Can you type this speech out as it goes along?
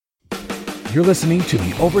You're listening to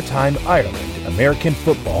the Overtime Ireland American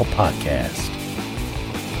Football Podcast.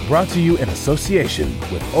 Brought to you in association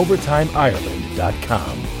with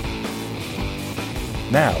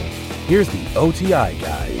OvertimeIreland.com. Now, here's the OTI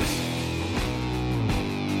guys.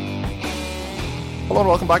 Hello and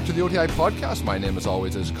welcome back to the OTI Podcast. My name as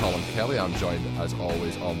always is Colin Kelly. I'm joined as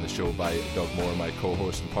always on the show by Doug Moore, my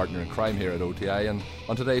co-host and partner in crime here at OTI. And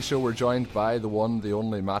on today's show we're joined by the one, the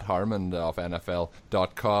only Matt Harmon of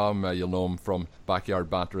NFL.com. You'll know him from Backyard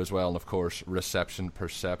Banter as well, and of course Reception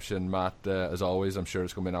Perception. Matt, as always, I'm sure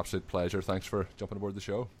it's going to be an absolute pleasure. Thanks for jumping aboard the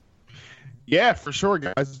show. Yeah, for sure,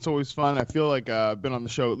 guys. It's always fun. I feel like I've been on the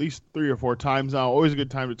show at least 3 or 4 times now. Always a good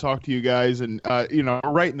time to talk to you guys. And,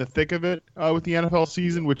 right in the thick of it with the NFL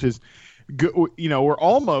season, which is good. We're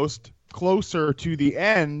almost closer to the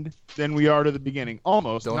end than we are to the beginning.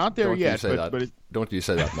 Almost. Not there yet. Don't you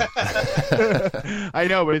say that, Matt. I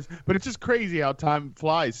know, but it's just crazy how time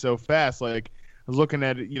flies so fast. Like, I was looking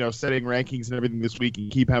at setting rankings and everything this week,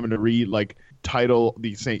 and keep having to read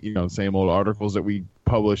the same old articles that we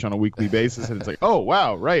publish on a weekly basis, and it's like, oh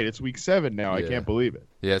wow, right, it's week 7 now. Yeah. I can't believe it.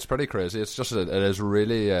 Yeah, it's pretty crazy. It's just it is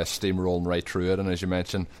really steamrolling right through it, and as you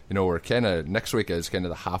mentioned, we're kind of next week is kind of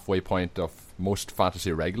the halfway point of most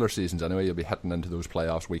fantasy regular seasons anyway. You'll be hitting into those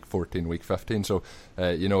playoffs week 14, week 15, so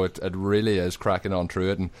it really is cracking on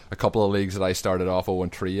through it. And a couple of leagues that I started off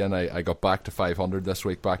 0-3 and I got back to 500 this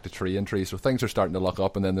week, back to 3-3, so things are starting to look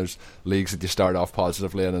up. And then there's leagues that you start off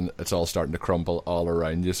positively and it's all starting to crumble all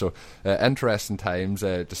around you, so interesting times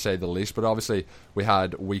to say the least. But obviously we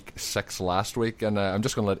had week 6 last week, and I'm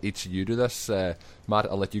just going to let each of you do this. Matt,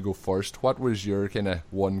 I'll let you go first. What was your kind of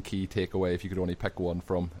one key takeaway, if you could only pick one,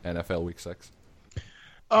 from NFL week 6?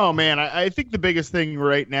 Oh man, I think the biggest thing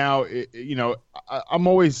right now, I'm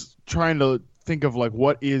always trying to think of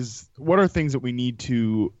what are things that we need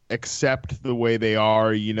to accept the way they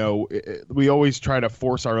are. We always try to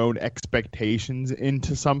force our own expectations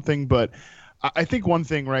into something, but I think one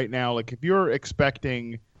thing right now, if you're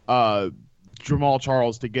expecting Jamal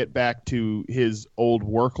Charles to get back to his old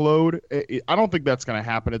workload, I don't think that's going to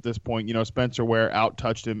happen at this point. Spencer Ware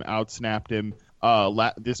out-touched him, out-snapped him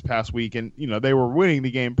this past week, and they were winning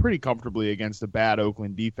the game pretty comfortably against a bad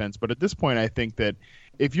Oakland defense. But at this point, I think that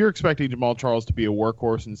if you're expecting Jamal Charles to be a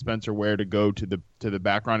workhorse and Spencer Ware to go to the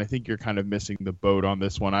background, I think you're kind of missing the boat on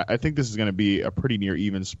this one. I think this is going to be a pretty near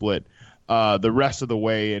even split the rest of the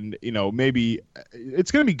way, and maybe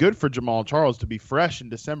it's going to be good for Jamal Charles to be fresh in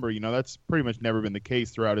December. That's pretty much never been the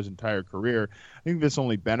case throughout his entire career. I think this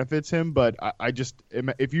only benefits him, but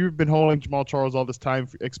if you've been holding Jamal Charles all this time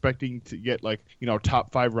expecting to get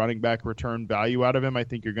top 5 running back return value out of him, I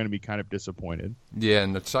think you're going to be kind of disappointed. Yeah,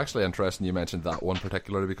 and it's actually interesting you mentioned that one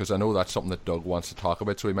particularly, because I know that's something that Doug wants to talk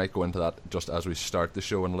about, so we might go into that just as we start the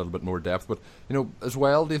show in a little bit more depth. But as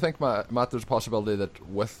well, do you think, Matt, there's a possibility that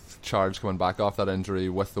with Charles coming back off that injury,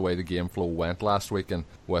 with the way the game flow went last week, and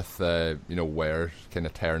with Ware kind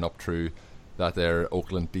of tearing up through that there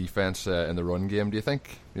Oakland defense in the run game, do you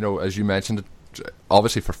think, as you mentioned,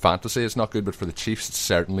 obviously for fantasy it's not good, but for the Chiefs it's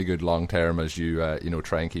certainly good long term as you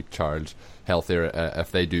try and keep Charles healthier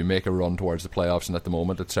if they do make a run towards the playoffs? And at the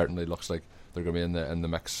moment it certainly looks like they're going to be in the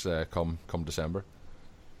mix come December.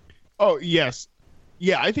 Oh yes.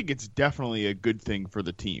 Yeah, I think it's definitely a good thing for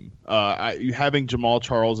the team. Having Jamal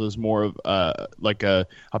Charles as more of a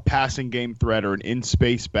passing game threat or an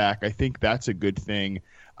in-space back, I think that's a good thing.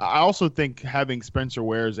 I also think having Spencer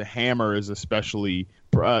Ware as a hammer is especially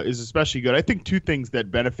good. I think 2 things that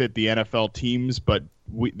benefit the NFL teams but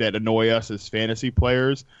that annoy us as fantasy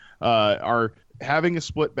players are having a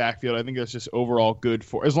split backfield. I think that's just overall good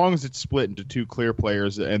for, as long as it's split into 2 clear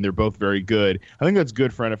players and they're both very good. I think that's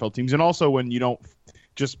good for NFL teams. And also when you don't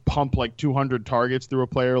just pump 200 targets through a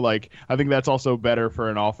player, I think that's also better for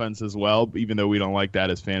an offense as well, even though we don't like that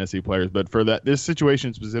as fantasy players. But for this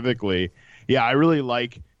situation specifically, yeah, I really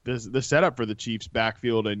like the setup for the Chiefs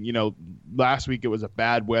backfield. And last week it was a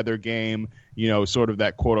bad weather game, sort of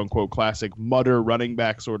that quote unquote classic mutter running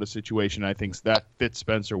back sort of situation. I think that fits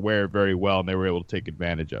Spencer Ware very well, and they were able to take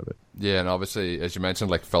advantage of it. Yeah, and obviously, as you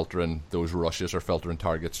mentioned, filtering those rushes or filtering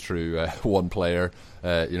targets through one player,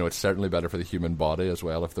 it's certainly better for the human body as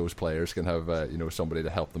well if those players can have somebody to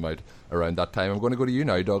help them out around that time. I'm going to go to you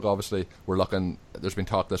now, Doug. Obviously, there's been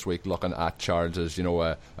talk this week looking at Charles as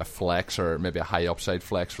a flex, or maybe a high upside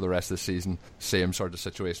flex for the rest of the season. Same sort of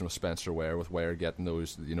situation with Spencer Ware, with Ware getting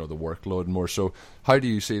those the workload and more. So how do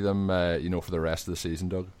you see them for the rest of the season,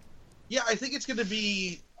 Doug? Yeah, I think it's going to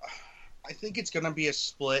be a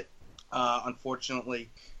split. Unfortunately,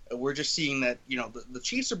 we're just seeing that the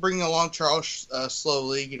Chiefs are bringing along Charles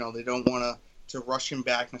slowly. They don't want to rush him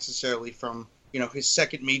back necessarily from his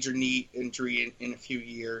second major knee injury in a few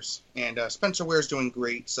years. And Spencer Ware's doing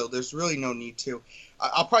great, so there's really no need to.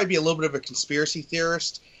 I'll probably be a little bit of a conspiracy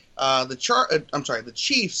theorist. The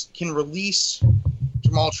Chiefs can release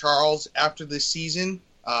Jamal Charles after this season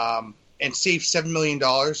and save $7 million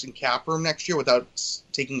in cap room next year without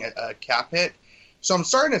taking a cap hit. So I'm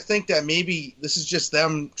starting to think that maybe this is just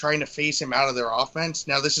them trying to phase him out of their offense.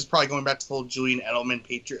 Now, this is probably going back to the whole Julian Edelman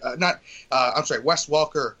Wes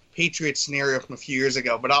Welker Patriots scenario from a few years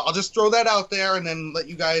ago. But I'll just throw that out there and then let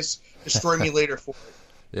you guys destroy me later for it.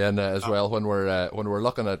 Yeah, and as well, when we're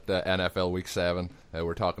looking at NFL Week 7,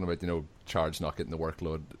 we're talking about Charge not getting the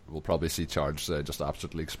workload. We'll probably see Charge just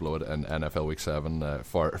absolutely explode in NFL Week 7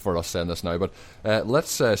 for us saying this now. But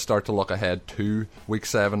let's start to look ahead to Week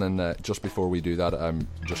 7, and just before we do that, I'm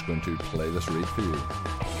just going to play this read for you.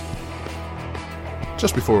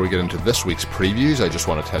 Just before we get into this week's previews, I just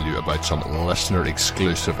want to tell you about some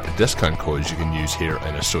listener-exclusive discount codes you can use here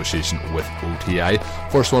in association with OTI.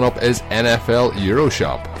 First one up is NFL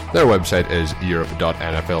Euroshop. Their website is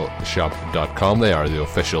europe.nflshop.com. They are the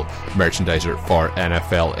official merchandiser for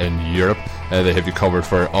NFL in Europe. They have you covered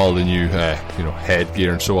for all the new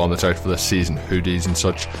headgear and so on that's out for this season, hoodies and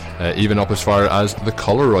such, even up as far as the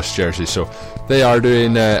Colour Rush jersey. So they are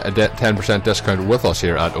doing a 10% discount with us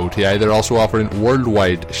here at OTI. They're also offering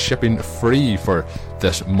worldwide shipping free for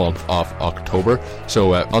this month of October.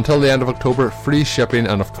 So until the end of October, free shipping,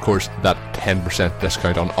 and of course that 10%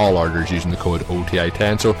 discount on all orders using the code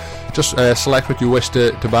OTI10. So just select what you wish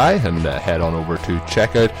to buy and head on over to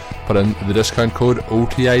checkout, put in the discount code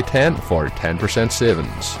OTI10 for 10%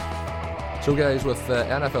 savings. So guys, with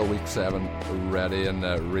NFL Week 7 ready and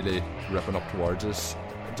really ripping up towards us,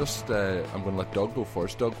 I'm going to let Doug go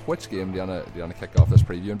first. Doug, which game do you want to kick off this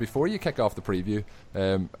preview? And before you kick off the preview,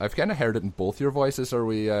 I've kind of heard it in both your voices.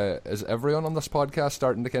 Is everyone on this podcast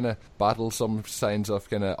starting to kind of battle some signs of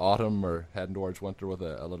kind of autumn or heading towards winter with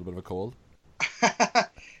a little bit of a cold?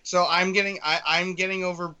 So I'm getting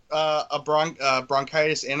over a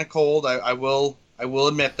bronchitis and a cold. I will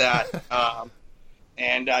admit that.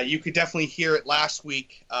 And you could definitely hear it last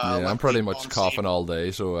week. I'm pretty much coughing all day,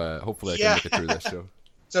 so hopefully I can make it through this show.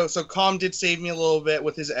 So Calm did save me a little bit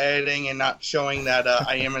with his editing and not showing that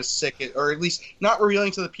I am as sick, or at least not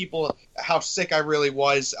revealing to the people how sick I really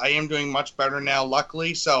was. I am doing much better now,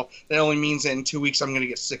 luckily, so that only means that in 2 weeks I'm going to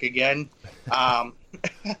get sick again. But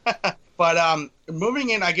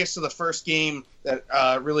moving in, I guess, to the first game that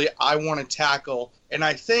really I want to tackle, and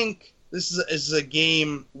I think this is a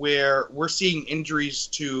game where we're seeing injuries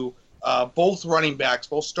to both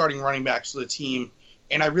starting running backs of the team.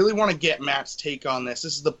 And I really want to get Matt's take on this.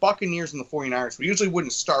 This is the Buccaneers and the 49ers. We usually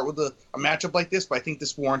wouldn't start with a matchup like this, but I think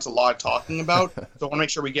this warrants a lot of talking about. So I want to make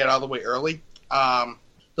sure we get out of the way early.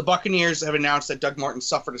 The Buccaneers have announced that Doug Martin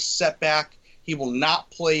suffered a setback. He will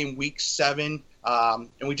not play in Week 7. And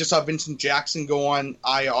we just saw Vincent Jackson go on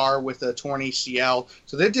IR with a torn ACL.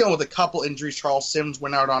 So they're dealing with a couple injuries. Charles Sims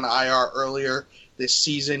went out on IR earlier this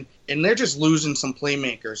season. And they're just losing some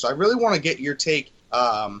playmakers. So I really want to get your take,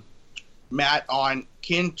 Matt, on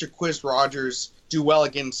can Jacquizz Rodgers do well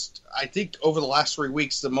against, I think, over the last 3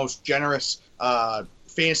 weeks, the most generous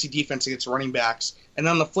fantasy defense against running backs. And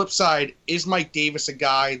on the flip side, is Mike Davis a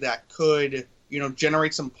guy that could,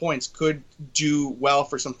 generate some points, could do well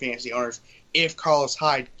for some fantasy owners if Carlos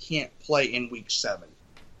Hyde can't play in Week 7?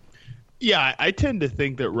 Yeah, I tend to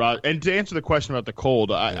think that and to answer the question about the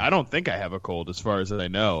cold, I don't think I have a cold as far as I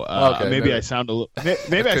know. Maybe I sound a little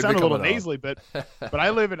nasally, but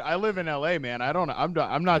I live in LA, man.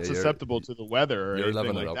 I'm not susceptible to the weather or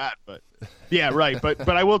anything like that. But yeah, right. But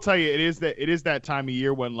I will tell you, it is that time of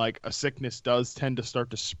year when like a sickness does tend to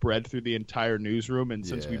start to spread through the entire newsroom, and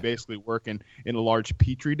since we basically work in a large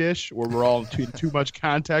petri dish where we're all in too much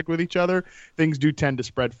contact with each other, things do tend to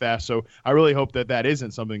spread fast. So I really hope that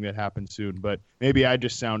isn't something that happens soon, but maybe I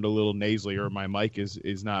just sound a little nasally or my mic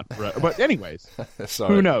is not right. But anyways,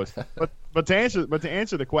 who knows? But to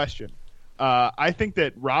answer the question, I think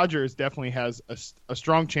that Rodgers definitely has a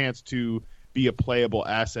strong chance to be a playable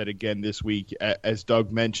asset again this week. As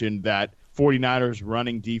Doug mentioned, that 49ers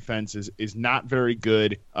running defense is not very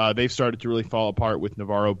good. They've started to really fall apart with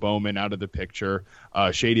Navarro Bowman out of the picture.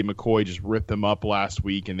 Shady McCoy just ripped them up last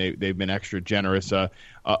week, and they've been extra generous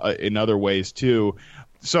in other ways too.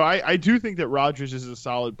 So I do think that Rodgers is a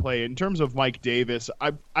solid play. In terms of Mike Davis,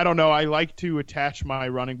 I don't know. I like to attach my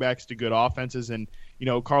running backs to good offenses, and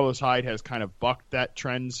Carlos Hyde has kind of bucked that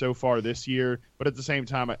trend so far this year. But at the same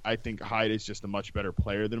time, I think Hyde is just a much better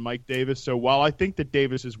player than Mike Davis. So while I think that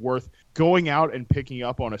Davis is worth going out and picking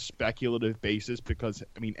up on a speculative basis, because,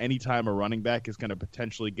 I mean, anytime a running back is going to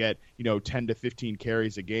potentially get, 10 to 15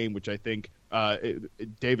 carries a game, which I think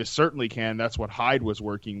Davis certainly can. That's what Hyde was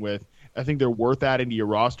working with. I think they're worth adding to your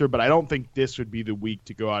roster, but I don't think this would be the week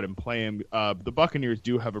to go out and play him. The Buccaneers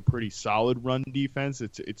do have a pretty solid run defense.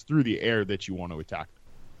 It's through the air that you want to attack.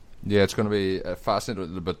 Yeah, it's going to be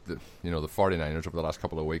fascinating. But the 49ers over the last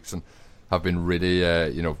couple of weeks and have been really,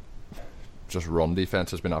 just run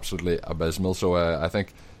defense has been absolutely abysmal. So I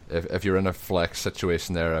think if you're in a flex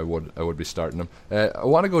situation there, I would be starting them. I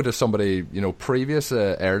want to go to somebody previous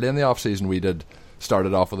early in the offseason. We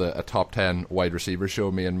started off with a top 10 wide receiver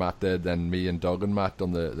show. Me and Matt did, and me and Doug and Matt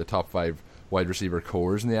done the top 5 wide receiver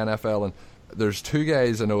cores in the NFL. And there's 2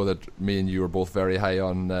 guys I know that me and you were both very high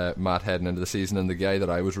on, Matt, heading into the season, and the guy that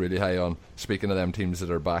I was really high on, speaking of them teams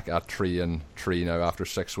that are back at 3-3 now after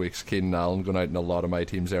 6 weeks, Keenan Allen going out in a lot of my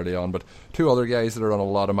teams early on, but 2 other guys that are on a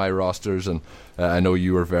lot of my rosters, and I know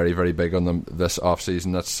you were very, very big on them this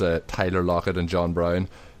offseason. That's Tyler Lockett and John Brown.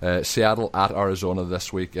 Seattle at Arizona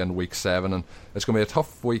this week in week 7, and it's going to be a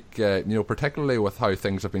tough week, particularly with how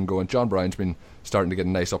things have been going. John Brown's been starting to get a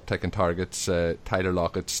nice uptick in targets. Tyler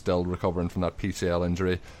Lockett's still recovering from that PCL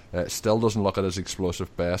injury. Still doesn't look at his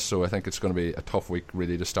explosive best, so I think it's going to be a tough week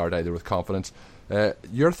really to start either with confidence.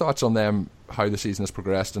 Your thoughts on them, how the season has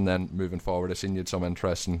progressed, and then moving forward? I've seen you had some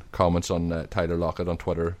interesting comments on Tyler Lockett on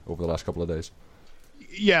Twitter over the last couple of days.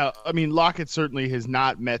 Yeah, I mean, Lockett certainly has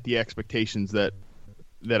not met the expectations that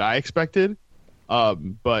I expected,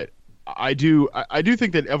 but I do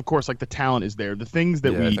think that, of course, like, the talent is there. The things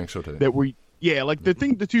that I think so too.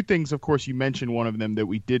 The 2 things, of course, you mentioned one of them that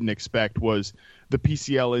we didn't expect was the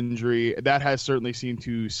PCL injury. That has certainly seemed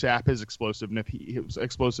to sap his explosiveness.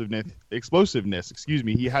 Excuse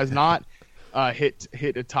me. He has not hit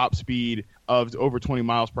a top speed of over 20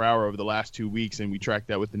 miles per hour over the last 2 weeks, and we tracked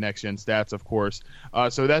that with the Next Gen Stats, of course.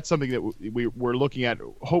 So that's something that we're looking at.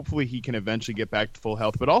 Hopefully he can eventually get back to full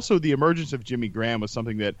health. But also the emergence of Jimmy Graham was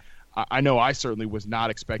something that I know I certainly was not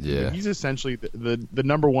expecting. Yeah. He's essentially the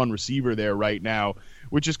number 1 receiver there right now,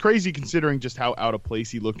 which is crazy considering just how out of place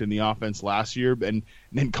he looked in the offense last year. And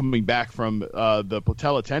then coming back from the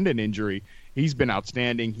patella tendon injury, he's been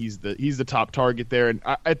outstanding. He's the top target there. And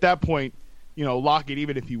at that point, Lockett,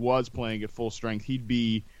 even if he was playing at full strength, he'd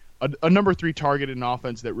be a number 3 target in an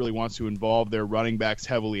offense that really wants to involve their running backs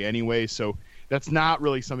heavily anyway. So that's not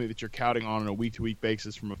really something that you're counting on a week-to-week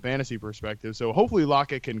basis from a fantasy perspective. So hopefully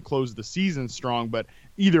Lockett can close the season strong. But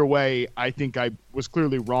either way, I think I was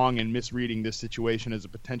clearly wrong in misreading this situation as a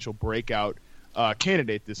potential breakout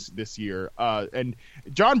candidate this year. And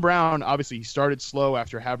John Brown, obviously, he started slow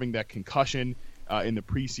after having that concussion in the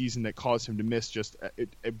preseason that caused him to miss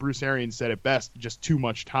Bruce Arians said it best, just too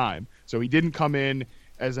much time. So he didn't come in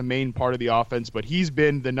as a main part of the offense, but he's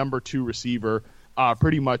been the number 2 receiver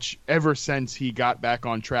pretty much ever since he got back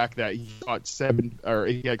on track. That he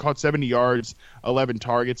had caught 70 yards, 11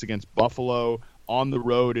 targets against Buffalo on the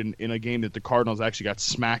road in a game that the Cardinals actually got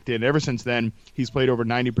smacked in. Ever since then, he's played over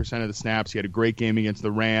 90% of the snaps. He had a great game against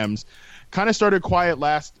the Rams. Kind of started quiet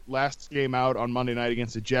last game out on Monday night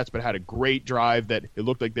against the Jets, but had a great drive that it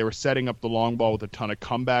looked like they were setting up the long ball with a ton of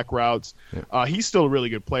comeback routes. Yeah. He's still a really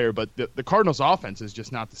good player, but the Cardinals' offense is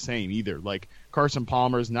just not the same either. Like, Carson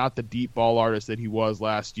Palmer is not the deep ball artist that he was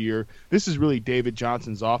last year. This is really David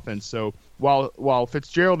Johnson's offense. So while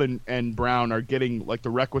Fitzgerald and Brown are getting like the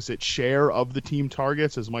requisite share of the team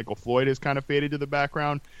targets, as Michael Floyd has kind of faded to the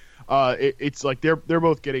background, it's like they're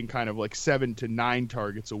both getting kind of like 7 to 9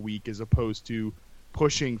 targets a week as opposed to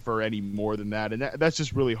pushing for any more than that. And that's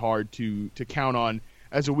just really hard to count on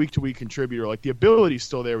as a week-to-week contributor. Like, the ability's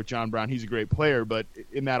still there with John Brown. He's a great player, but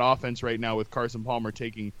in that offense right now with Carson Palmer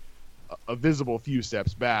taking a visible few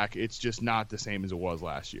steps back, it's just not the same as it was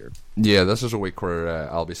last year. Yeah, this is a week where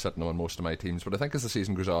I'll be sitting on most of my teams, but I think as the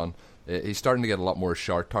season goes on, he's starting to get a lot more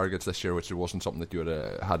short targets this year, which wasn't something that you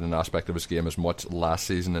had an aspect of his game as much last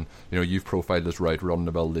season. And you've profiled his route running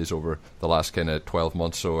abilities over the last kind of 12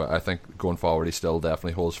 months, so I think going forward he still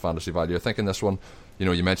definitely holds fantasy value. I think in this one,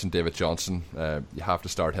 you mentioned David Johnson. You have to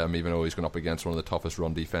start him, even though he's going up against one of the toughest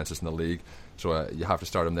run defenses in the league. So you have to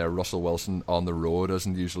start him there. Russell Wilson on the road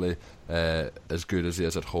isn't usually as good as he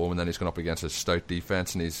is at home, and then he's going up against a stout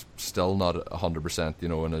defense, and he's still not 100%,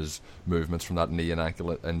 in his movements from that knee and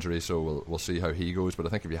ankle injury. So we'll see how he goes. But I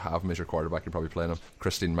think if you have him as your quarterback, you're probably playing him.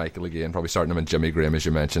 Christine Michael again, probably starting him. And Jimmy Graham, as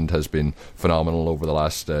you mentioned, has been phenomenal over the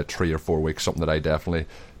last 3 or 4 weeks. Something that I definitely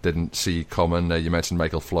didn't see coming. You mentioned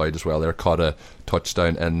Michael Floyd as well there, caught a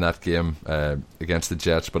touchdown in that game against the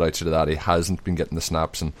Jets, but outside of that he hasn't been getting the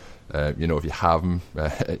snaps, and if you have him,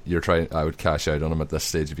 I would cash out on him at this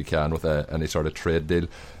stage if you can with any sort of trade deal.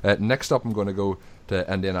 Next up, I'm going to go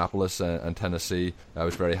to Indianapolis and Tennessee. I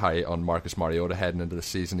was very high on Marcus Mariota heading into the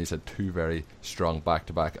season. He's had 2 very strong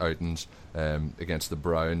back-to-back outings against the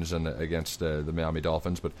Browns and against the Miami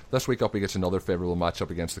Dolphins. But this week up, he gets another favourable matchup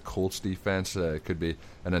against the Colts defence. It could be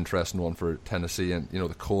an interesting one for Tennessee. And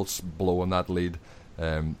the Colts blowing that lead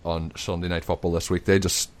on Sunday Night Football this week. They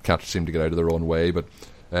just can't seem to get out of their own way. But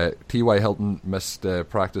T.Y. Hilton missed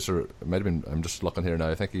practice, or it might have been, I'm just looking here now,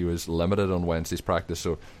 I think he was limited on Wednesday's practice,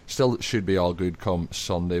 so still should be all good come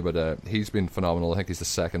Sunday, but he's been phenomenal. I think he's the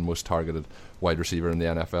second most targeted wide receiver in the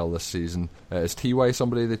NFL this season. Is T.Y.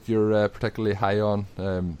 somebody that you're particularly high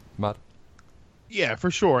on, Matt? Yeah, for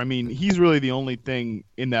sure. I mean, he's really the only thing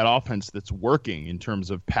in that offense that's working in terms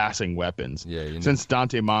of passing weapons. Yeah, since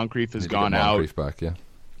Dante Moncrief has gone out. Moncrief back, yeah.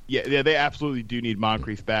 Yeah, they absolutely do need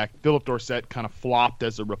Moncrief back. Philip Dorsett kind of flopped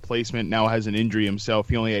as a replacement, now has an injury himself.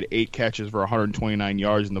 He only had 8 catches for 129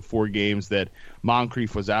 yards in the 4 games that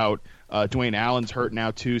Moncrief was out. Dwayne Allen's hurt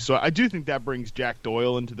now, too. So I do think that brings Jack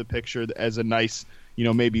Doyle into the picture as a nice,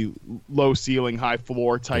 maybe low ceiling, high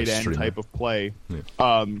floor, tight end type of play.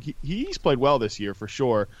 Yeah. He's played well this year for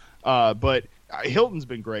sure. But Hilton's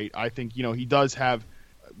been great. I think, he does have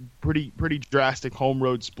pretty drastic home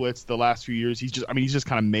road splits the last few years. He's just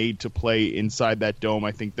kind of made to play inside that dome.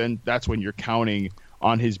 I think then that's when you're counting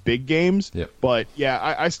on his big games. Yep. But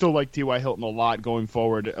yeah, I still like T.Y. Hilton a lot going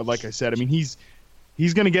forward. Like I said, he's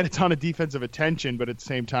going to get a ton of defensive attention, but at the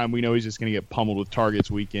same time, we know he's just going to get pummeled with targets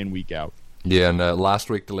week in, week out. Yeah, and last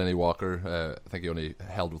week, Delaney Walker, I think he only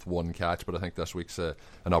held with 1 catch, but I think this week's an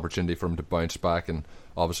opportunity for him to bounce back, and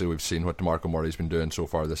obviously we've seen what DeMarco Murray's been doing so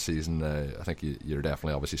far this season. I think you're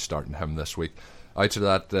definitely obviously starting him this week. Outside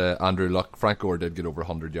of that, Andrew Luck, Frank Gore did get over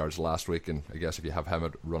 100 yards last week, and I guess if you have him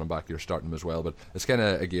at running back, you're starting him as well. But it's kind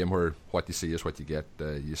of a game where what you see is what you get.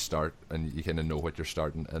 You start, and you kind of know what you're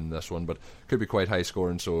starting in this one. But could be quite high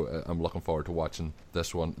scoring, so I'm looking forward to watching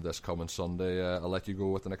this one this coming Sunday. I'll let you go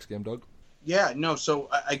with the next game, Doug. Yeah, no, so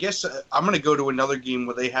I guess I'm going to go to another game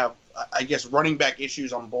where they have, I guess, running back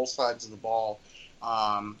issues on both sides of the ball.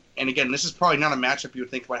 And again, this is probably not a matchup you would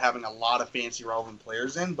think about having a lot of fancy relevant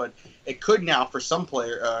players in, but it could now for some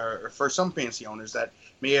for some fancy owners that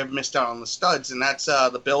may have missed out on the studs, and that's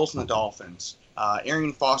the Bills and the Dolphins.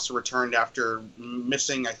 Arian Foster returned after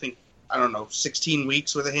missing, 16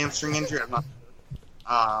 weeks with a hamstring injury. I'm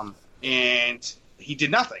not, and he did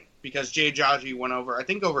nothing because Jay Ajayi went over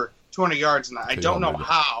 200 yards, and I don't know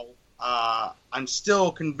how. I'm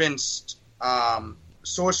still convinced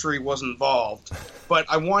sorcery was involved, but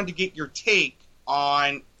I wanted to get your take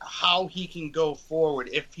on how he can go forward,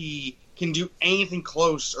 if he can do anything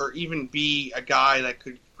close or even be a guy that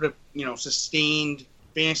could put up, sustained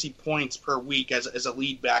fantasy points per week as a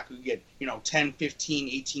lead back who could get, 10, 15,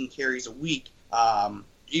 18 carries a week.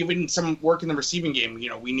 Even some work in the receiving game.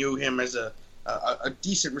 We knew him as a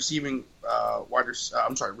decent receiving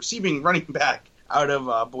receiving running back out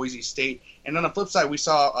of Boise State. And on the flip side, we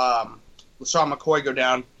saw LeSean McCoy go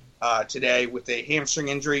down today with a hamstring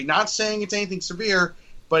injury. Not saying it's anything severe,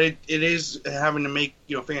 but it is having to make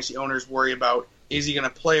fantasy owners worry about, is he going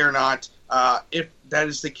to play or not? If that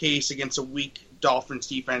is the case against a weak Dolphins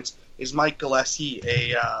defense, is Mike Gillespie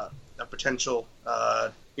a potential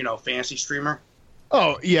fantasy streamer?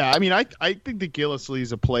 Oh yeah, I think that Gillislee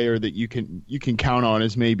is a player that you can count on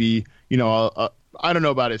as maybe I don't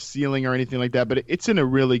know about his ceiling or anything like that, but it's in a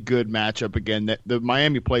really good matchup again. The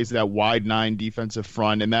Miami plays that wide 9 defensive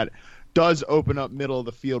front, and that does open up middle of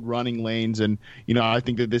the field running lanes. And I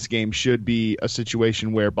think that this game should be a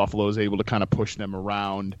situation where Buffalo is able to kind of push them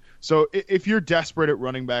around. So if you're desperate at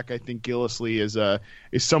running back, I think Gillislee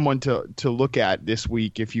is someone to look at this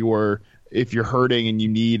week. If you're hurting and you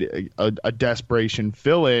need a desperation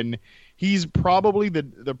fill-in, he's probably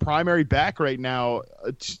the primary back right now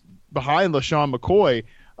behind LeSean McCoy.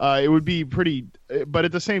 It would be pretty – but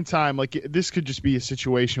at the same time, this could just be a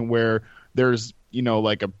situation where there's,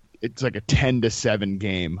 it's like a 10-7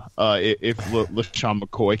 game if LeSean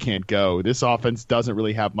McCoy can't go. This offense doesn't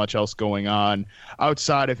really have much else going on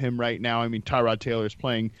outside of him right now. Tyrod Taylor is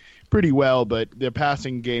playing – pretty well, but their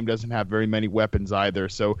passing game doesn't have very many weapons either.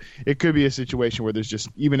 So it could be a situation where there's just,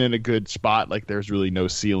 even in a good spot, there's really no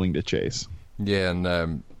ceiling to chase. Yeah,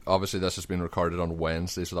 and obviously this has been recorded on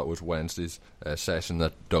Wednesday, so that was Wednesday's session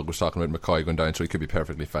that Doug was talking about McCoy going down, so he could be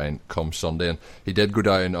perfectly fine come Sunday. And he did go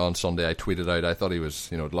down on Sunday. I tweeted out, I thought he was,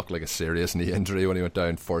 it looked like a serious knee injury when he went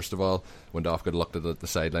down. First of all, went off, got looked at the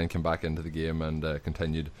sideline, came back into the game and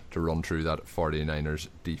continued to run through that 49ers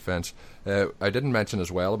defence. I didn't mention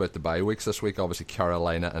as well about the bye weeks this week. Obviously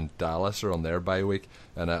Carolina and Dallas are on their bye week,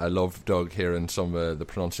 and I love, Doug, hearing some of the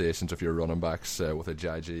pronunciations of your running backs with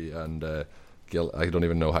Ajayi and I don't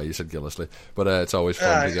even know how you said Gillislee, but it's always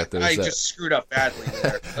fun to get those. I just screwed up badly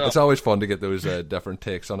there. It's always fun to get those different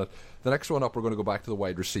takes on it. The next one up, we're going to go back to the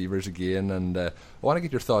wide receivers again, and I want to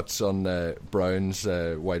get your thoughts on Browns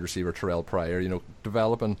wide receiver Terrell Pryor.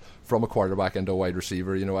 Developing from a quarterback into a wide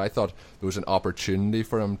receiver. I thought there was an opportunity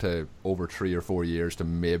for him to, over 3 or 4 years, to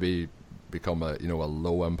maybe become a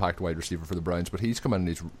low impact wide receiver for the Browns, but he's come in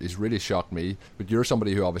and he's really shocked me. But you're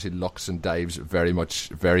somebody who obviously looks and dives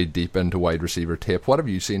very deep into wide receiver tape. What have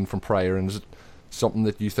you seen from Pryor, and is it something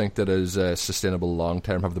that you think that is sustainable long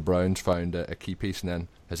term? Have the Browns found a key piece, and then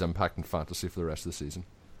his impact in fantasy for the rest of the season?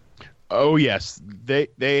 Oh yes,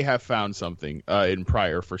 they have found something in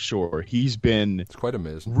Pryor for sure. It's quite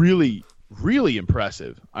amazing, really, really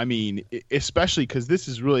impressive. I mean, especially because this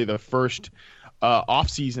is really the first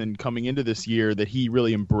offseason coming into this year that he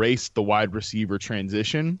really embraced the wide receiver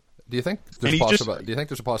transition. Do you think there's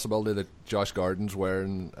a possibility that Josh Gordon's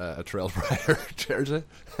wearing a Terrell Pryor jersey?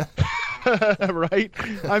 Right?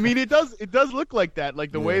 I mean, it does look like that.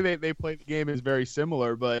 Like the way they play the game is very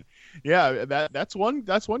similar. But yeah, that's one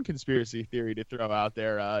conspiracy theory to throw out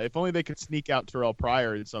there. If only they could sneak out Terrell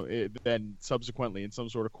Pryor then subsequently in some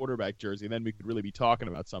sort of quarterback jersey, then we could really be talking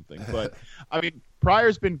about something. But I mean,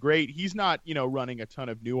 Pryor's been great. He's not running a ton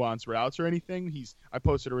of nuanced routes or anything. I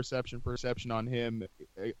posted a reception perception on him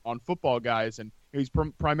on Football Guys, and he's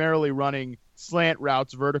primarily running slant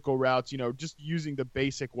routes, vertical routes, just using the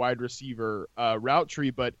basic wide receiver route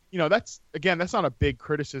tree. But, that's not a big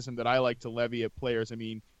criticism that I like to levy at players. I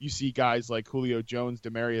mean, you see guys like Julio Jones,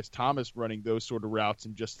 Demaryius Thomas running those sort of routes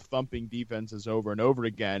and just thumping defenses over and over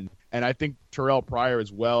again. And I think Terrell Pryor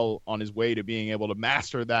is well on his way to being able to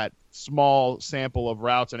master that small sample of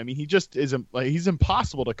routes. And I mean, he just he's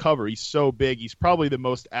impossible to cover. He's so big. He's probably the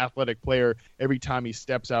most athletic player every time he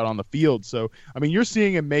steps out on the field. So, I mean, you're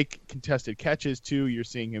seeing him make contested catches too. You're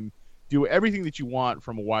seeing him do everything that you want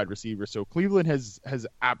from a wide receiver. So Cleveland has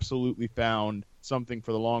absolutely found something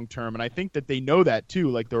for the long term. And I think that they know that too.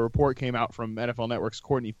 Like the report came out from NFL Network's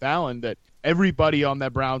Courtney Fallon that everybody on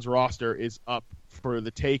that Browns roster is up for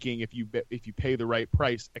the taking if you pay the right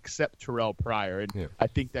price, except Terrell Pryor. And I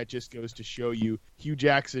think that just goes to show you Hugh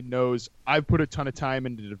Jackson knows I've put a ton of time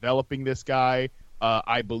into developing this guy.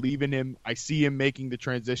 I believe in him. I see him making the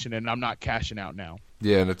transition, and I'm not cashing out now.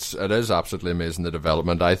 Yeah, and it is absolutely amazing, the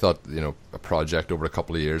development. I thought, a project over a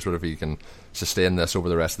couple of years, but if he can sustain this over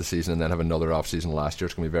the rest of the season and then have another off-season last year,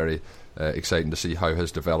 it's going to be very exciting to see how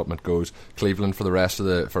his development goes. Cleveland, for the rest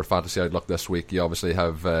of for Fantasy Outlook this week, you obviously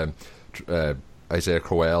have Isaiah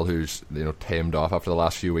Crowell, who's tamed off after the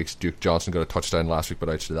last few weeks. Duke Johnson got a touchdown last week, but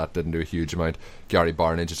outside that didn't do a huge amount. Gary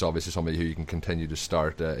Barnidge is obviously somebody who you can continue to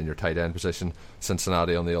start in your tight end position.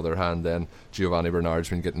 Cincinnati, on the other hand, then Giovanni Bernard's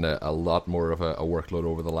been getting a lot more of a workload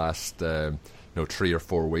over the last 3 or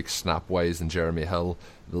 4 weeks snap wise than Jeremy Hill.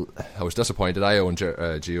 I was disappointed. I own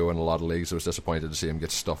Gio in a lot of leagues. I was disappointed to see him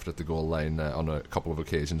get stuffed at the goal line on a couple of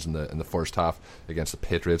occasions in the first half against the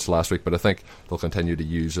Patriots last week. But I think they'll continue to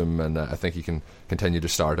use him, and I think you can continue to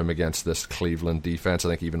start him against this Cleveland defense. I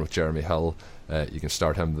think even with Jeremy Hill, you can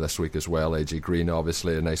start him this week as well. AJ Green,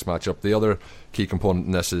 obviously a nice matchup. The other key component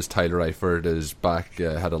in this is Tyler Eifert is back.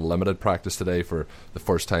 Had a limited practice today for the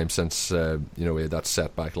first time since he had that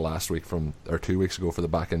setback last week 2 weeks ago for the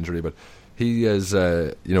back injury, but he is,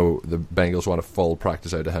 the Bengals want a full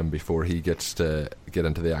practice out of him before he gets to get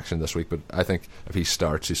into the action this week. But I think if he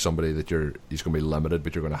starts, he's somebody that he's going to be limited,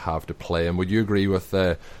 but you're going to have to play him. Would you agree with,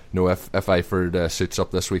 if Eifert suits up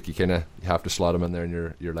this week, you have to slot him in there in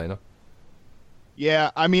your lineup? Yeah,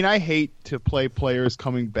 I mean, I hate to play players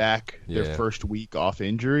coming back their first week off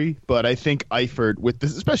injury, but I think Eifert,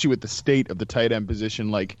 especially with the state of the tight end position,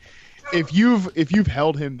 like if you've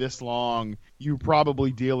held him this long, you're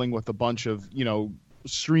probably dealing with a bunch of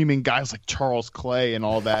streaming guys like Charles Clay and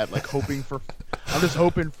all that, like I'm just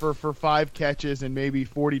hoping for 5 catches and maybe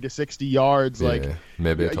 40 to 60 yards,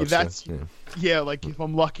 maybe a touchdown. Like if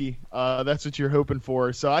I'm lucky, that's what you're hoping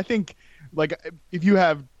for. So I think if you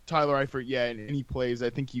have Tyler Eifert, and he plays, I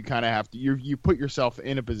think you kind of have to. You put yourself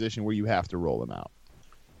in a position where you have to roll him out.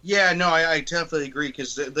 Yeah, no, I definitely agree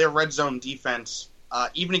because their red zone defense,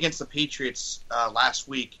 even against the Patriots last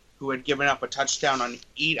week, who had given up a touchdown on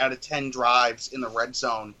 8 out of 10 drives in the red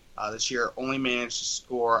zone this year, only managed to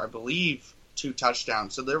score, I believe, 2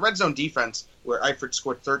 touchdowns. So the red zone defense, where Eifert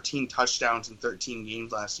scored 13 touchdowns in 13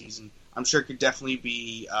 games last season, I'm sure could definitely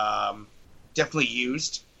be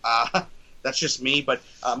used. That's just me. But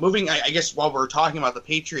moving, I guess, while we're talking about the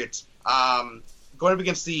Patriots, going up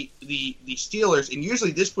against the Steelers, and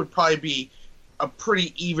usually this would probably be a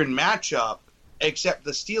pretty even matchup, except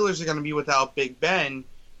the Steelers are going to be without Big Ben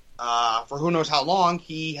for who knows how long.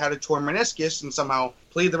 He had a torn meniscus and somehow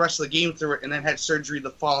played the rest of the game through it and then had surgery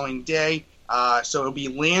the following day. So it'll be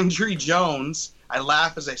Landry Jones. I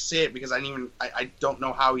laugh as I say it because I don't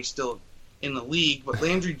know how he's still in the league, but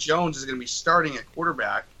Landry Jones is going to be starting at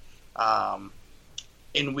quarterback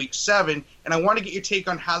in Week 7. And I want to get your take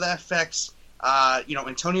on how that affects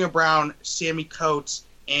Antonio Brown, Sammy Coates,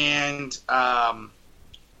 and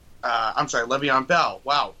Le'Veon Bell.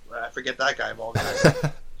 Wow, I forget that guy of all guys.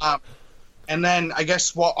 And then I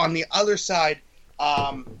guess on the other side,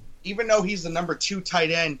 even though he's the number 2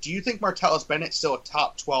 tight end, do you think Martellus Bennett's still a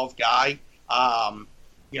top 12 guy?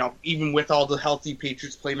 Even with all the healthy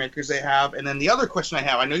Patriots playmakers they have. And then the other question I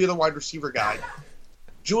have, I know you're the wide receiver guy.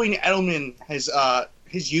 Julian Edelman has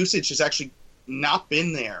his usage has actually not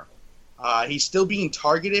been there. He's still being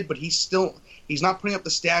targeted, but he's not putting up the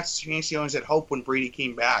stats Fantasy owners had hoped when Brady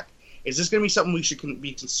came back. Is this going to be something we should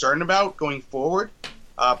be concerned about going forward?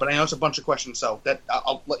 But I know it's a bunch of questions, so that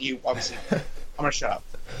I'll let you. Obviously, I'm going to shut up.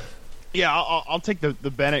 Yeah, I'll take the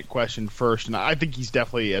Bennett question first, and I think he's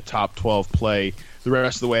definitely a top 12 play the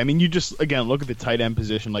rest of the way. I mean, you just, again, look at the tight end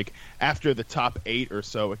position. Like, after the top 8 or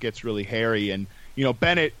so, it gets really hairy, and,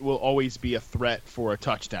 Bennett will always be a threat for a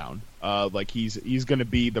touchdown. He's going to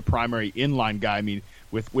be the primary inline guy. I mean,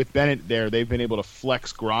 with Bennett there, they've been able to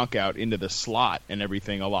flex Gronk out into the slot and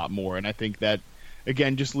everything a lot more, and I think that,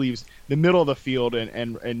 again, just leaves the middle of the field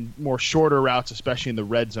and more shorter routes, especially in the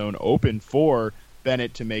red zone, open for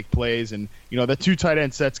Bennett to make plays. And the 2 tight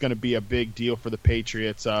end set's going to be a big deal for the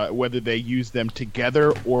Patriots, whether they use them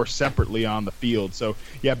together or separately on the field. So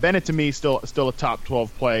yeah, Bennett to me still a top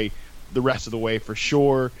 12 play the rest of the way for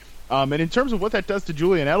sure. And in terms of what that does to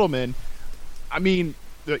Julian Edelman, I mean,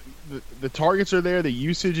 the targets are there, the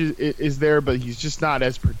usage is there, but he's just not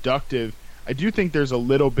as productive. I do think there's a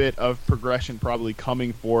little bit of progression probably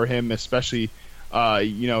coming for him, especially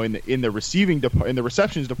in the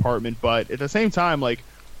receptions department. But at the same time,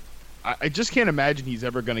 I just can't imagine he's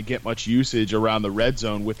ever going to get much usage around the red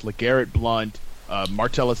zone with LeGarrette Blount,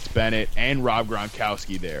 Martellus Bennett, and Rob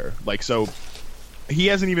Gronkowski there. So he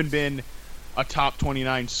hasn't even been a top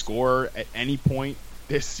 29 scorer at any point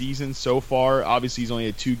this season so far. Obviously, he's only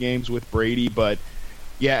had 2 games with Brady, but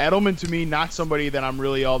yeah, Edelman to me, not somebody that I'm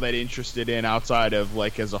really all that interested in outside of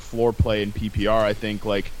as a floor play in PPR. I think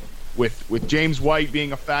with James White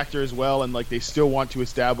being a factor as well, and they still want to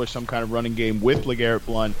establish some kind of running game with LeGarrette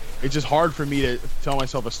Blount, it's just hard for me to tell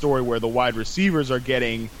myself a story where the wide receivers are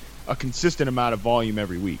getting a consistent amount of volume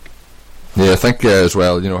every week. Yeah, I think as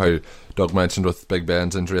well, how Doug mentioned with Big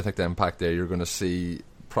Ben's injury, I think the impact there, you're going to see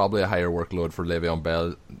probably a higher workload for Le'Veon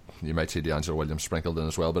Bell. You might see D'Angelo Williams sprinkled in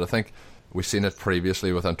as well, but I think we've seen it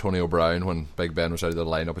previously with Antonio Brown when Big Ben was out of the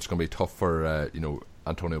lineup. It's going to be tough for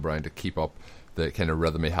Antonio Brown to keep up the kind of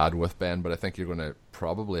rhythm he had with Ben, but I think you're going to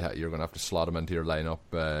probably you're going to have to slot him into your lineup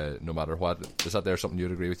no matter what. Is that something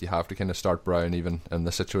you'd agree with? You have to kind of start Brown even in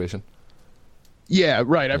this situation. Yeah,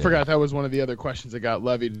 right. I forgot that was one of the other questions that got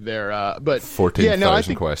levied there. But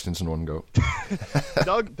 14,000 questions in one go.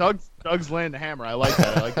 Doug's laying the hammer. I like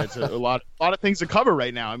that. It's a lot of things to cover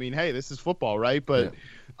right now. I mean, hey, this is football, right? But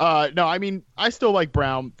no, I mean, I still like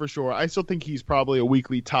Brown for sure. I still think he's probably a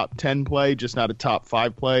weekly top 10 play, just not a top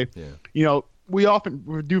 5 play. Yeah. We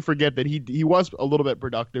often do forget that he was a little bit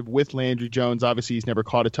productive with Landry Jones. Obviously, he's never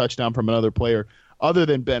caught a touchdown from another player other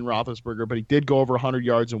than Ben Roethlisberger, but he did go over 100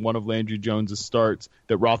 yards in one of Landry Jones' starts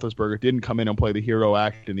that Roethlisberger didn't come in and play the hero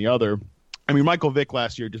act in the other. I mean, Michael Vick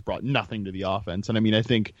last year just brought nothing to the offense. And I mean, I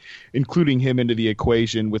think including him into the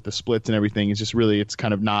equation with the splits and everything is just really, it's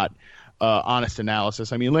kind of not honest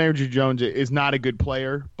analysis. I mean, Landry Jones is not a good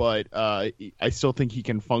player, but I still think he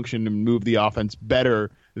can function and move the offense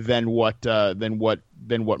better than what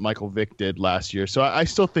Michael Vick did last year. So I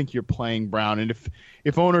still think you're playing Brown, and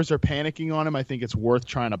if owners are panicking on him, I think it's worth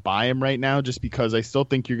trying to buy him right now, just because I still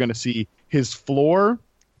think you're going to see his floor,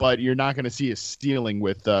 but you're not going to see his ceiling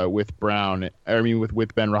with Brown. I mean,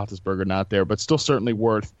 with Ben Roethlisberger not there, but still certainly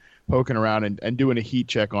worth poking around and doing a heat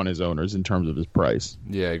check on his owners in terms of his price.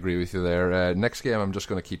 Yeah, I agree with you there. Next game, I'm just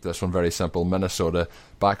going to keep this one very simple. Minnesota,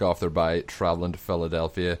 back off their bye, travelling to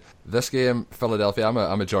Philadelphia. This game, Philadelphia,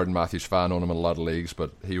 I'm a Jordan Matthews fan, own him in a lot of leagues,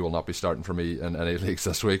 but he will not be starting for me in any leagues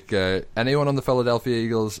this week. Anyone on the Philadelphia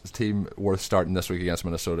Eagles team worth starting this week against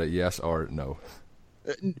Minnesota, yes or no?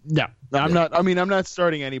 No, I'm not. I mean, I'm not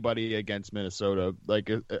starting anybody against Minnesota,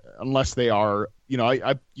 unless they are. You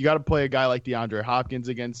got to play a guy like DeAndre Hopkins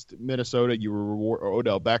against Minnesota. You reward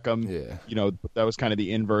Odell Beckham. Yeah. That was kind of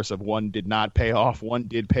the inverse of one did not pay off. One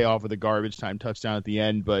did pay off with a garbage time touchdown at the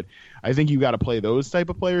end. But I think you got to play those type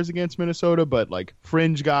of players against Minnesota. But like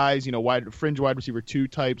fringe guys, fringe wide receiver 2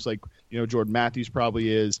 types, like Jordan Matthews probably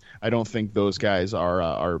is. I don't think those guys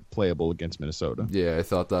are playable against Minnesota. Yeah, I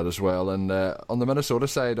thought that as well. And on the Minnesota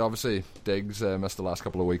side, obviously Diggs missed the last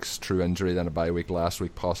couple of weeks through injury, then a bye week last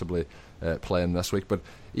week, possibly playing this week. But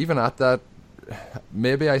even at that,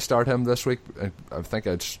 maybe I start him this week. I think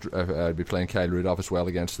I'd be playing Kyle Rudolph as well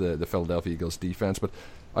against the Philadelphia Eagles defense. But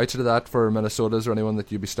outside of that, for Minnesota, is there anyone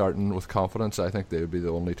that you'd be starting with confidence? I think they would be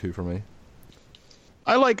the only two for me.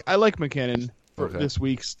 I like McKinnon for this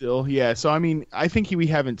week still. Yeah, so I mean, I think we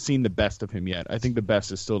haven't seen the best of him yet. I think the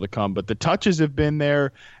best is still to come, but the touches have been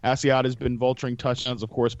there. Asiata's been vulturing touchdowns, of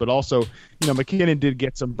course, but also, McKinnon did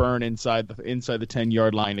get some burn inside the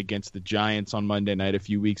 10-yard line against the Giants on Monday night a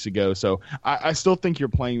few weeks ago. So I still think you're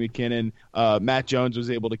playing McKinnon. Matt Jones was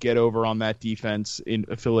able to get over on that defense in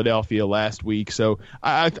Philadelphia last week. So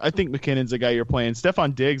I think McKinnon's the guy you're playing.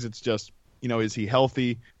 Stephon Diggs, it's just, is he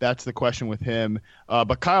healthy? That's the question with him.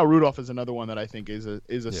 But Kyle Rudolph is another one that I think is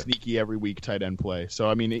a sneaky every week tight end play. So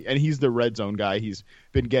I mean, and he's the red zone guy. He's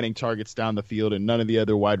been getting targets down the field, and none of the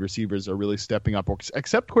other wide receivers are really stepping up,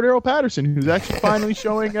 except Cordero Patterson, who's actually finally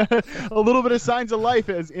showing a little bit of signs of life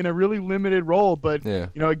as in a really limited role. But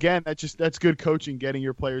again, that's good coaching, getting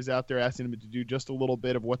your players out there, asking them to do just a little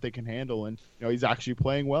bit of what they can handle, and he's actually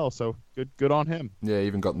playing well. So good on him. Yeah,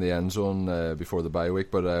 even got in the end zone before the bye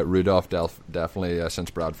week. But Rudolph definitely, since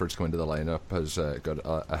Bradford's come into the lineup, has got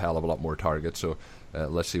a hell of a lot more targets. So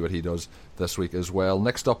let's see what he does this week as well.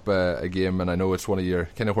 Next up, a game, and I know it's one of your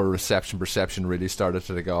kind of where reception perception really started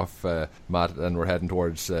to take off, Matt, and we're heading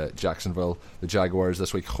towards Jacksonville. The Jaguars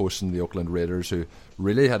this week hosting the Oakland Raiders, who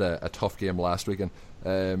really had a tough game last week.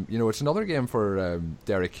 And it's another game for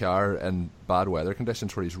Derek Carr in bad weather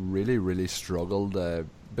conditions where he's really, really struggled.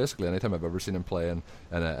 Basically, anytime I've ever seen him play in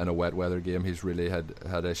a wet weather game, he's really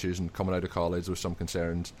had issues. And coming out of college, there was some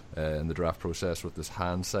concerns in the draft process with his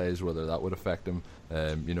hand size, whether that would affect him,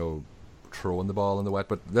 throwing the ball in the wet.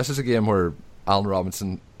 But this is a game where Allen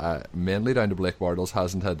Robinson, mainly down to Blake Bortles,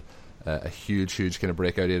 hasn't had a huge kind of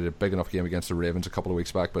breakout. He had a big enough game against the Ravens a couple of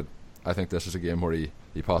weeks back, but I think this is a game where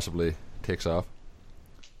he possibly takes off.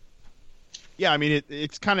 Yeah, I mean,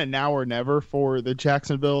 it's kind of now or never for the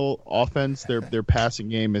Jacksonville offense. Their passing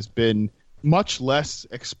game has been much less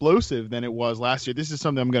explosive than it was last year. This is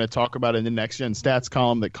something I'm going to talk about in the Next Gen Stats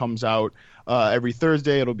column that comes out every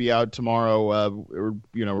Thursday. It'll be out tomorrow. We're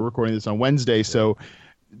recording this on Wednesday, so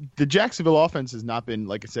the Jacksonville offense has not been,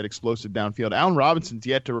 like I said, explosive downfield. Allen Robinson's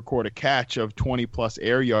yet to record a catch of 20-plus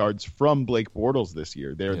air yards from Blake Bortles this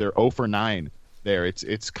year. They're 0 for 9. There,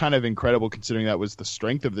 it's kind of incredible considering that was the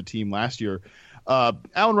strength of the team last year.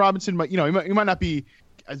 Allen Robinson, he might not be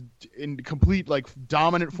as in complete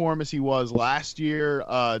dominant form as he was last year.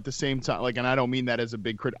 At the same time, and I don't mean that as a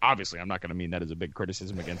big obviously I'm not going to mean that as a big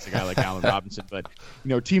criticism against a guy like Allen Robinson, but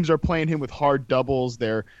teams are playing him with hard doubles.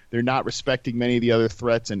 They're not respecting many of the other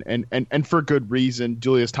threats, and for good reason.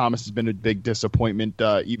 Julius Thomas has been a big disappointment,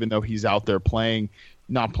 even though he's out there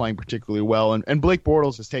not playing particularly well. And Blake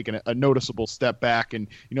Bortles has taken a noticeable step back. And,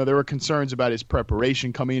 there were concerns about his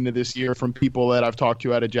preparation coming into this year from people that I've talked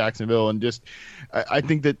to out of Jacksonville. And just, I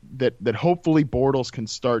think that hopefully Bortles can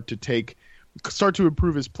start to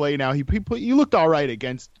improve his play now. He looked all right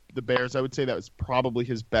against the Bears. I would say that was probably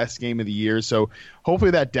his best game of the year. So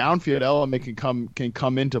hopefully that downfield element can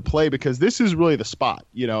come into play, because this is really the spot.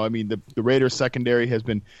 The Raiders secondary has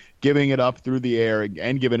been giving it up through the air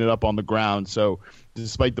and giving it up on the ground. So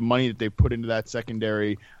despite the money that they put into that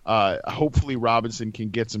secondary, hopefully Robinson can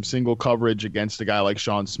get some single coverage against a guy like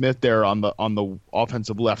Sean Smith there on the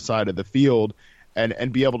offensive left side of the field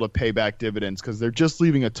and be able to pay back dividends, because they're just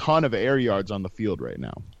leaving a ton of air yards on the field right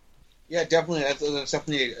now. Yeah, definitely. That's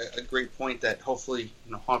definitely a great point that hopefully,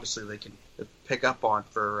 obviously they can pick up on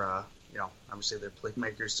for, obviously their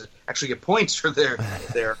playmakers to actually get points for their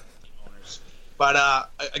owners. But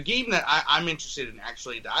a game that I'm interested in,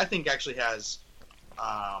 actually, that I think actually has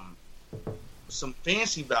some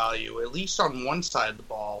fantasy value, at least on one side of the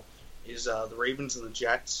ball, is the Ravens and the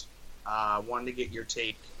Jets. Wanted to get your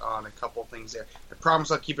take on a couple things there. I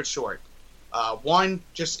promise I'll keep it short. One,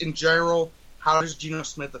 just in general, how does Geno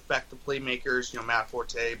Smith affect the playmakers? Matt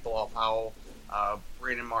Forte, Bilal Powell,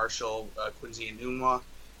 Brandon Marshall, Quincy Enunwa.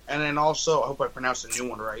 And then also, I hope I pronounced the new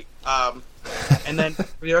one right. And then for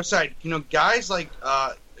the other side, guys like,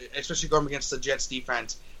 especially going against the Jets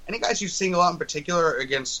defense, any guys you've seen a lot in particular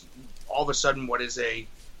against all of a sudden what is a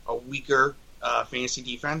weaker fantasy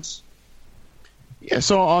defense? Yeah,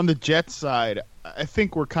 so on the Jets side, I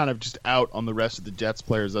think we're kind of just out on the rest of the Jets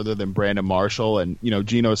players other than Brandon Marshall. And,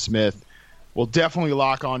 Geno Smith will definitely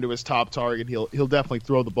lock onto his top target. He'll definitely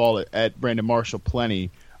throw the ball at Brandon Marshall plenty.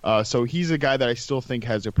 So he's a guy that I still think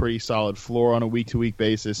has a pretty solid floor on a week-to-week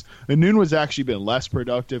basis. Enunwa's actually been less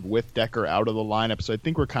productive with Decker out of the lineup, so I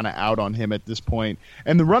think we're kind of out on him at this point.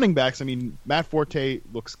 And the running backs, Matt Forte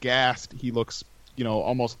looks gassed. He looks,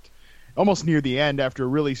 almost near the end after a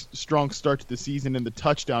really strong start to the season in the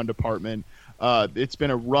touchdown department. It's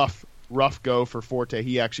been a rough go for Forte.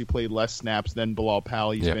 He actually played less snaps than Bilal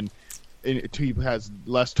Powell. He has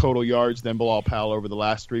less total yards than Bilal Powell over the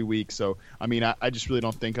last 3 weeks. So, I just really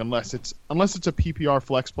don't think unless it's a PPR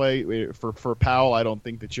flex play for Powell, I don't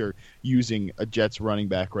think that you're using a Jets running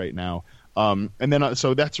back right now. And then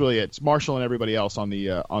so that's really it. It's Marshall and everybody else on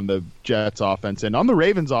the Jets offense. And on the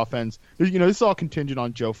Ravens offense, this is all contingent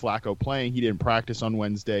on Joe Flacco playing. He didn't practice on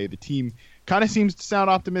Wednesday. The team kind of seems to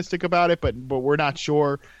sound optimistic about it, but we're not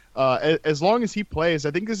sure. As long as he plays,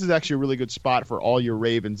 I think this is actually a really good spot for all your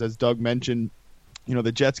Ravens. As Doug mentioned,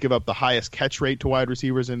 the Jets give up the highest catch rate to wide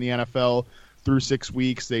receivers in the NFL through 6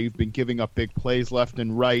 weeks. They've been giving up big plays left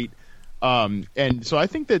and right. And so I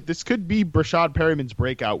think that this could be Brashad Perriman's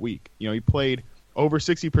breakout week. He played over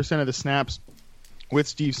 60% of the snaps with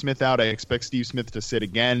Steve Smith out. I expect Steve Smith to sit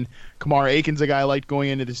again. Kamar Aiken's a guy I liked going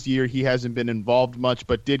into this year. He hasn't been involved much,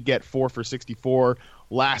 but did get 4 for 64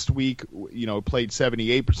 last week. Played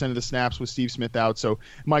 78% of the snaps with Steve Smith out. So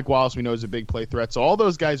Mike Wallace, we know, is a big play threat. So all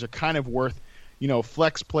those guys are kind of worth,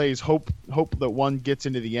 flex plays. Hope that one gets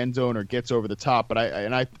into the end zone or gets over the top. But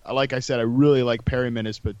I like I said, I really like Perriman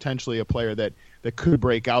as potentially a player that could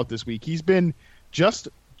break out this week. He's been just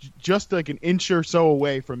like an inch or so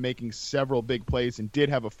away from making several big plays and did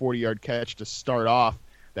have a 40-yard catch to start off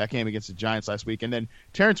that game against the Giants last week. And then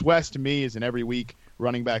Terrence West, to me, is an every week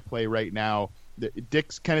running back play right now.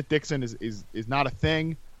 Kenneth Dixon is not a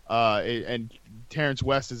thing, and Terrence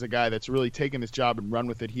West is a guy that's really taken this job and run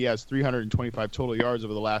with it. He has 325 total yards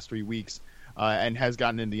over the last 3 weeks and has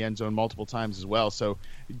gotten in the end zone multiple times as well. So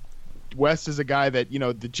West is a guy that,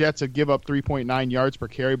 the Jets have give up 3.9 yards per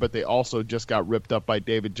carry, but they also just got ripped up by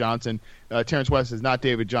David Johnson. Terrence West is not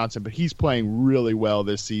David Johnson, but he's playing really well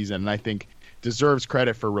this season, and I think deserves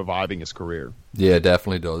credit for reviving his career. Yeah,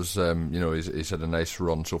 definitely does. He's had a nice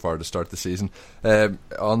run so far to start the season.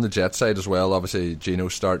 On the Jets side as well, obviously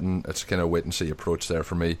Geno's starting. It's kind of wait and see approach there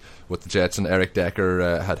for me with the Jets. And Eric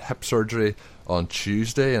Decker had hip surgery on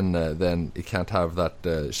Tuesday, and then he can't have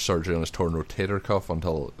that surgery on his torn rotator cuff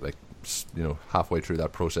until halfway through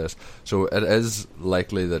that process. So it is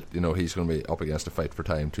likely that he's going to be up against a fight for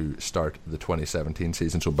time to start the 2017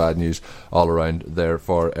 season. So bad news all around there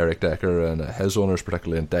for Eric Decker and his owners,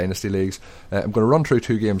 particularly in dynasty leagues. I'm going to run through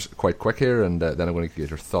 2 games quite quick here, and then I'm going to get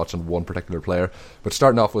your thoughts on one particular player. But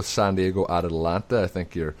starting off with San Diego at Atlanta, I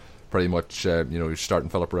think you're pretty much you're starting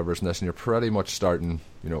Phillip Rivers in this, and you're pretty much starting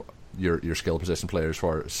your skill position players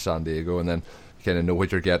for San Diego, and then you kind of know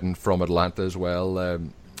what you're getting from Atlanta as well.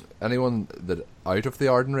 Anyone that out of the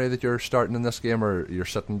ordinary that you're starting in this game, or you're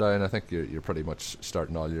sitting down? I think you're pretty much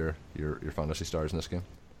starting all your fantasy stars in this game.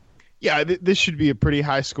 Yeah, this should be a pretty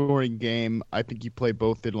high-scoring game. I think you play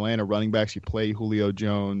both Atlanta running backs. You play Julio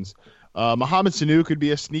Jones. Mohamed Sanu could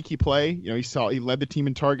be a sneaky play. He led the team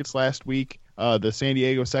in targets last week. The San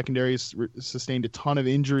Diego secondary sustained a ton of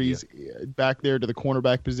injuries back there to the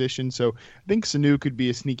cornerback position, so I think Sanu could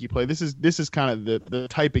be a sneaky play. This is kind of the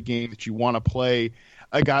type of game that you want to play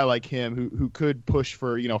a guy like him who could push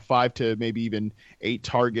for 5 to maybe even 8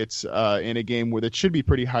 targets in a game where it should be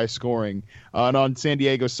pretty high scoring. And on San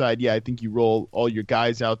Diego's side, I think you roll all your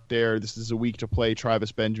guys out there. This is a week to play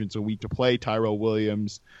Travis Benjamin's a week to play Tyrell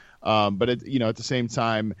Williams, but at the same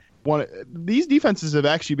time, these defenses have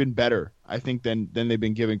actually been better, I think, than they've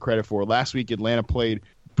been given credit for. Last week, Atlanta played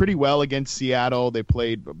pretty well against Seattle. They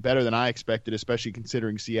played better than I expected, especially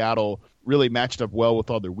considering Seattle really matched up well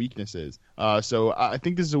with all their weaknesses. So I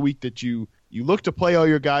think this is a week that you look to play all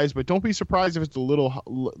your guys, but don't be surprised if it's a little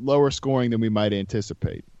lower scoring than we might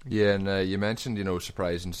anticipate. Yeah, and you mentioned,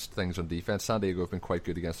 surprising things on defense. San Diego have been quite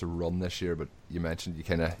good against the run this year, but you mentioned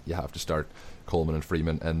you have to start Coleman and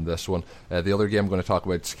Freeman in this one. The other game I'm going to talk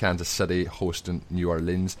about is Kansas City hosting New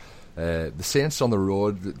Orleans. The Saints on the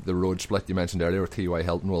road split you mentioned earlier with T.Y.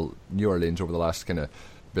 Hilton. Well, New Orleans over the last kind of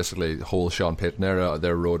basically whole Sean Payton era,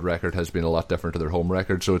 their road record has been a lot different to their home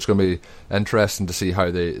record, so it's going to be interesting to see how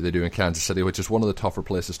they do in Kansas City, which is one of the tougher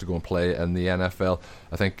places to go and play in the NFL.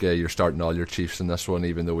 I think you're starting all your Chiefs in this one,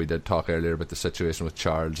 even though we did talk earlier about the situation with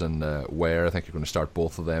Charles and Ware. I think you're going to start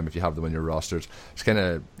both of them if you have them in your rosters. It's kind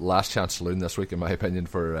of last chance saloon this week, in my opinion,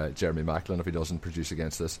 for Jeremy Maclin. If he doesn't produce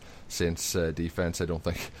against this Saints defence, I don't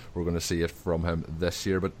think we're going to see it from him this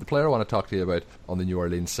year. But the player I want to talk to you about on the New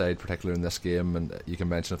Orleans side, particularly in this game, and you can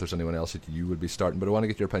mention if there's anyone else that you would be starting, but I want to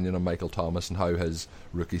get your opinion on Michael Thomas and how his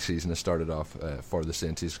rookie season has started off for the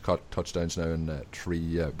Saints. He's caught touchdowns now in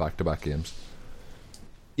 3 back-to-back games.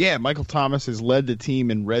 Yeah, Michael Thomas has led the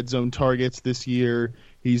team in red zone targets this year.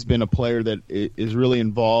 He's been a player that is really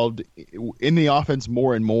involved in the offense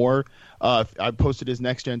more and more. I posted his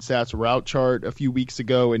next-gen stats route chart a few weeks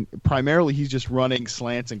ago, and primarily he's just running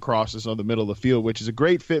slants and crosses on the middle of the field, which is a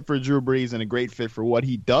great fit for Drew Brees and a great fit for what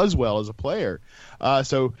he does well as a player.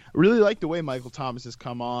 So I really like the way Michael Thomas has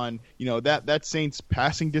come on. You know, that Saints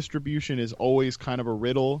passing distribution is always kind of a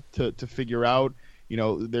riddle to figure out. You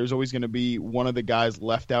know, there's always going to be one of the guys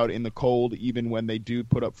left out in the cold, even when they do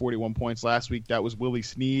put up 41 points last week. That was Willie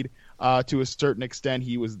Snead. To a certain extent,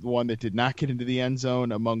 he was the one that did not get into the end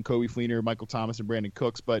zone among Coby Fleener, Michael Thomas, and Brandon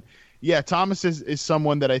Cooks. But, yeah, Thomas is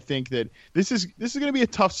someone that I think that this is going to be a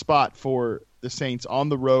tough spot for the Saints on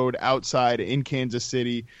the road, outside, in Kansas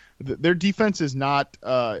City. Their defense is not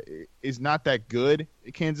that good,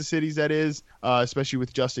 Kansas City's that is, especially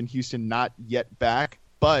with Justin Houston not yet back.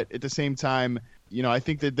 But at the same time, you know, I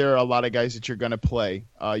think that there are a lot of guys that you're going to play.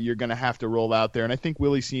 You're going to have to roll out there. And I think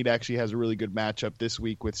Willie Snead actually has a really good matchup this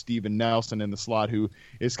week with Steven Nelson in the slot, who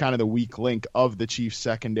is kind of the weak link of the Chiefs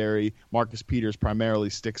secondary. Marcus Peters primarily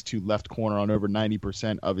sticks to left corner on over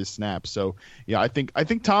 90% of his snaps. So, yeah, I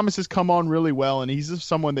think Thomas has come on really well, and he's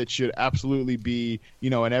someone that should absolutely be, you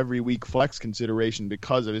know, an every week flex consideration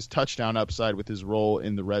because of his touchdown upside with his role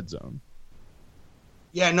in the red zone.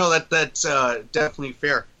 Yeah, no, that's definitely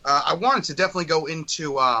fair. I wanted to definitely go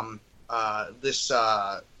into this,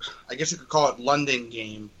 I guess you could call it London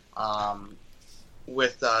game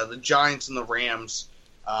with the Giants and the Rams.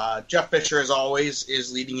 Jeff Fisher, as always,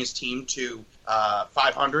 is leading his team to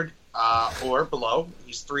 500 or below.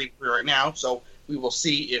 He's 3-3 right now, so we will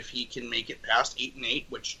see if he can make it past 8-8,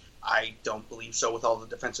 which I don't believe so with all the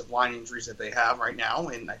defensive line injuries that they have right now,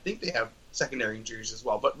 and I think they have secondary injuries as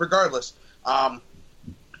well. But regardless,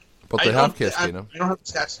 but they have Case Keenum. I don't have the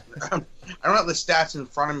stats. I don't have the stats in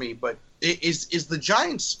front of me. But is the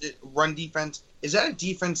Giants' run defense? Is that a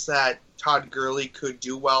defense that Todd Gurley could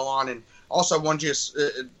do well on? And also, I want you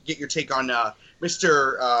to get your take on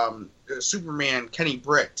Mr. Superman Kenny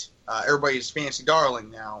Britt, everybody's fantasy darling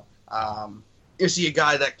now. Is he a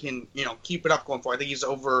guy that can keep it up going forward? I think he's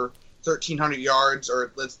over 1,300 yards,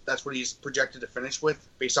 or that's what he's projected to finish with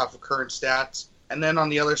based off of current stats. And then on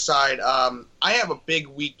the other side, I have a big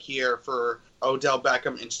week here for Odell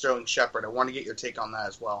Beckham and Sterling Shepard. I want to get your take on that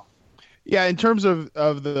as well. Yeah, in terms of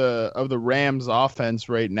the Rams offense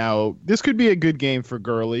right now, this could be a good game for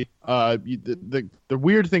Gurley. The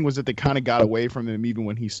weird thing was that they kind of got away from him even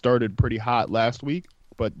when he started pretty hot last week.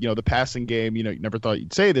 But, the passing game, you never thought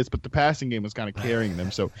you'd say this, but the passing game was kind of carrying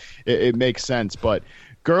them. So it makes sense. But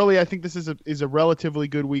Gurley, I think this is a relatively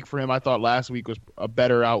good week for him. I thought last week was a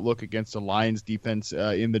better outlook against the Lions defense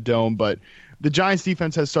in the Dome. But the Giants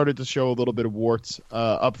defense has started to show a little bit of warts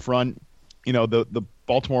up front. The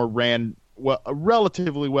Baltimore ran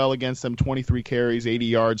relatively well against them, 23 carries, 80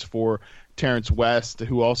 yards for Terrence West,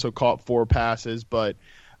 who also caught 4 passes. But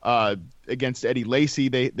against Eddie Lacy,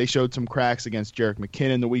 they showed some cracks. Against Jerick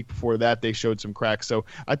McKinnon the week before that, they showed some cracks. So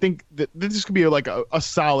I think that this could be like a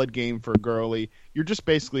solid game for Gurley. You're just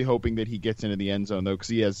basically hoping that he gets into the end zone, though, because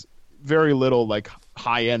he has very little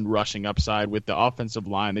high-end rushing upside with the offensive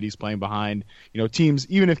line that he's playing behind. Teams,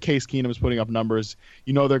 even if Case Keenum is putting up numbers,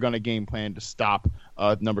 they're going to game plan to stop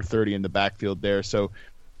number 30 in the backfield there. So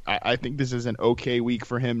I think this is an okay week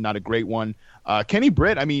for him, not a great one. Kenny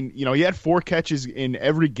Britt, he had 4 catches in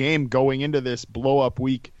every game going into this blow-up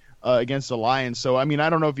week against the Lions. So, I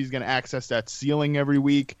don't know if he's going to access that ceiling every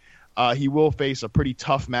week. He will face a pretty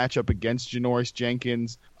tough matchup against Janoris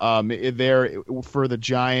Jenkins there for the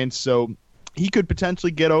Giants. So he could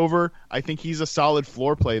potentially get over. I think he's a solid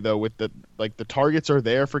floor play, though, with the targets are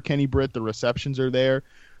there for Kenny Britt. The receptions are there.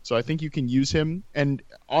 So I think you can use him. And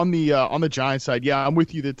on the Giants side, yeah, I'm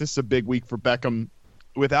with you that this is a big week for Beckham.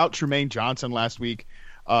 Without Trumaine Johnson last week,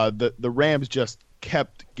 the Rams just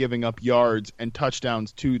kept giving up yards and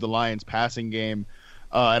touchdowns to the Lions passing game.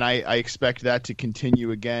 And I expect that to continue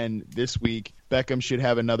again this week. Beckham should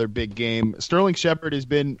have another big game. Sterling Shepard has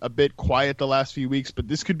been a bit quiet the last few weeks, but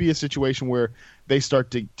this could be a situation where they start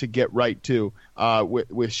to get right too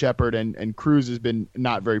with Shepard, and Cruz has been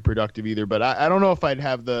not very productive either. But I don't know if I'd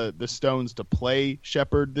have the stones to play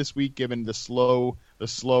Shepard this week given the slow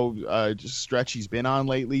stretch he's been on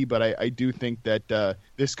lately. But I do think that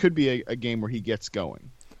this could be a game where he gets going.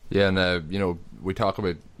 Yeah, and we talk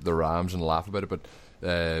about the Rams and laugh about it, but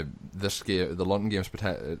this game, the London games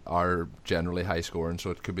are generally high scoring, so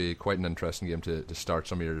it could be quite an interesting game to start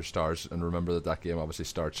some of your stars. And remember that game obviously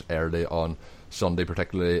starts early on Sunday,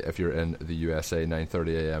 particularly if you're in the USA,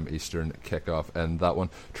 9:30 a.m. Eastern kickoff. And that one,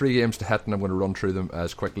 3 games to hit, and I'm going to run through them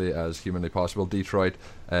as quickly as humanly possible. Detroit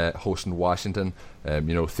hosting Washington.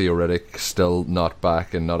 Theo Riddick still not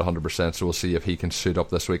back and not 100%, so we'll see if he can suit up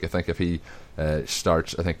this week. I think if he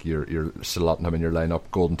starts, I think you're slotting him in your lineup.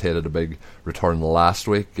 Golden Tate had a big return last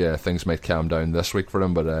week. Things might calm down this week for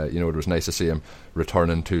him, but it was nice to see him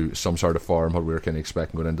returning to some sort of form, what we were kind of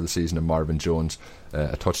expecting going into the season. And Marvin Jones,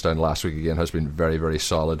 a touchdown last week again, has been very, very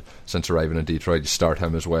solid since arriving in Detroit. You start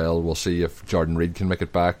him as well. We'll see if Jordan Reed can make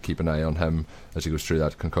it back. Keep an eye on him as he goes through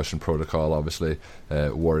that concussion protocol. Obviously,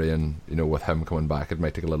 worrying, with him coming back, it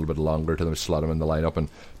might take a little bit longer to them slot him in the lineup. And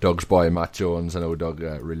Doug's boy Matt Jones, I know Doug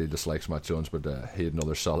really dislikes Matt Jones, but he had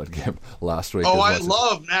another solid game last week. Oh, I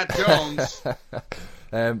love Matt Jones.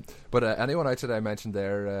 But anyone outside I mentioned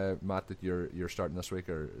there, Matt, that you're starting this week,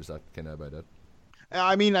 or is that kind of about it?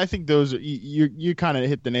 I mean, I think those you kind of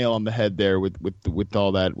hit the nail on the head there with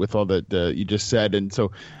all that you just said. And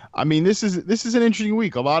so, I mean, this is an interesting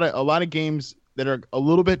week. A lot of games that are a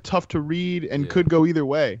little bit tough to read and could go either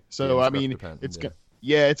way. So I mean,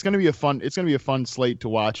 it's going to be a fun slate to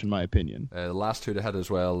watch, in my opinion. The last two to hit as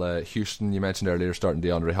well. Houston, you mentioned earlier, starting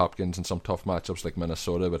DeAndre Hopkins in some tough matchups like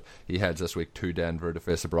Minnesota, but he heads this week to Denver to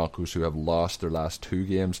face the Broncos, who have lost their last 2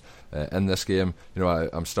 games. In this game,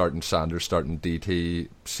 I'm starting Sanders, starting DT,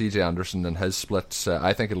 CJ Anderson and his splits.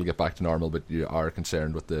 I think it'll get back to normal, but you are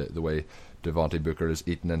concerned with the way Devontae Booker is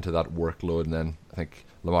eating into that workload. And then I think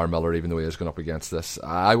Lamar Miller, even though he is going up against this,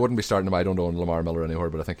 I wouldn't be starting him. I don't own Lamar Miller anymore,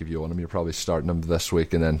 but I think if you own him, you're probably starting him this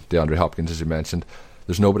week. And then DeAndre Hopkins, as you mentioned,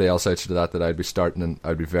 there's nobody else outside of that I'd be starting, and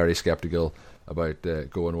I'd be very sceptical about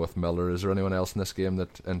going with Miller. Is there anyone else in this game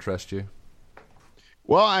that interests you?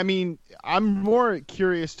 Well, I mean, I'm more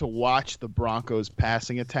curious to watch the Broncos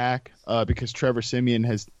passing attack because Trevor Siemian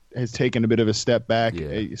has taken a bit of a step back.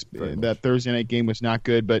 That Thursday night game was not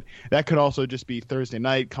good, but that could also just be Thursday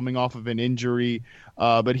night coming off of an injury.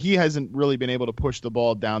 But he hasn't really been able to push the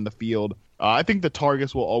ball down the field. I think the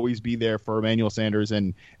targets will always be there for Emmanuel Sanders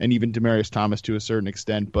and even Demaryius Thomas to a certain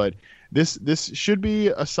extent. But this should be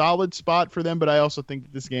a solid spot for them. But I also think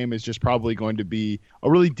that this game is just probably going to be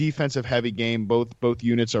a really defensive heavy game. Both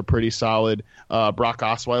units are pretty solid. Brock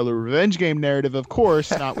Osweiler revenge game narrative, of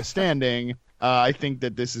course, notwithstanding. I think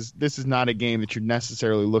that this is not a game that you're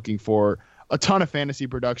necessarily looking for a ton of fantasy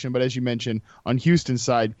production, but as you mentioned, on Houston's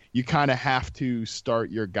side, you kind of have to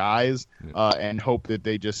start your guys and hope that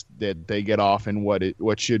they get off in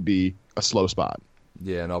what should be a slow spot.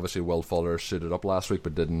 Yeah, and obviously Will Fuller suited up last week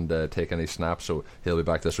but didn't take any snaps, so he'll be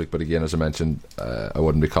back this week. But again, as I mentioned, I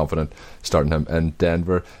wouldn't be confident starting him in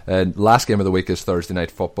Denver. And last game of the week is Thursday Night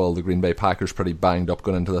Football. The Green Bay Packers pretty banged up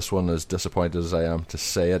going into this one, as disappointed as I am to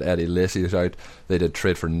say it. Eddie Lacy is out. They did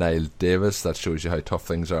trade for Niall Davis. That shows you how tough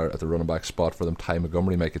things are at the running back spot for them. Ty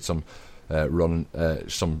Montgomery might get some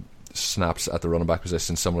some snaps at the running back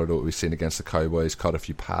position, similar to what we've seen against the Cowboys. Caught a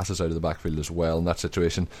few passes out of the backfield as well in that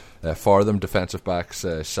situation. For them, defensive backs,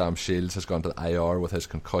 Sam Shields has gone to the IR with his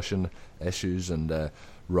concussion issues, and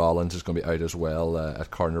Rollins is going to be out as well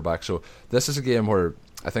at cornerback. So this is a game where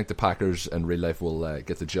I think the Packers in real life will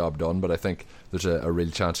get the job done, but I think there's a real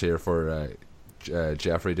chance here for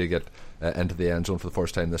Jeffrey to get into the end zone for the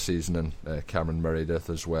first time this season, and Cameron Meredith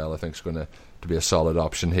as well. I think is going to be a solid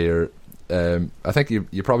option here. I think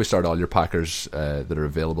you probably start all your Packers that are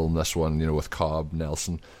available in this one, with Cobb,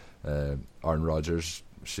 Nelson, Aaron Rodgers,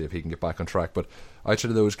 see if he can get back on track. But outside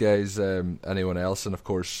of those guys, anyone else? And of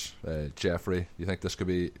course, Jeffrey, you think this could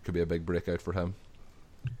be a big breakout for him?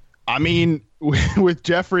 I mean, with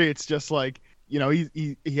Jeffrey, it's just like,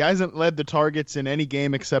 he hasn't led the targets in any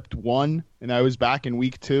game except one, and I was back in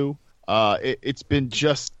week 2. It's been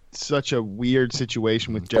just such a weird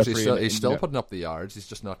situation with Jeffrey. He's still putting up the yards. He's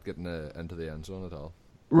just not getting into the end zone at all.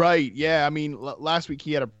 Right. Yeah. I mean, last week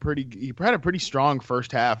he had a pretty strong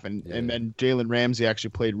first half, and then Jalen Ramsey actually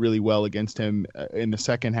played really well against him in the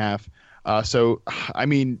second half. So, I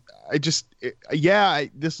mean,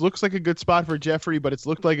 this looks like a good spot for Jeffrey, but it's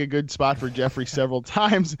looked like a good spot for Jeffrey several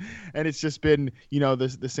times, and it's just been,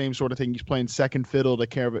 the same sort of thing. He's playing second fiddle to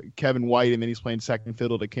Kevin White, and then he's playing second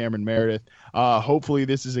fiddle to Cameron Meredith. Hopefully,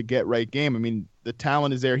 this is a get-right game. I mean, the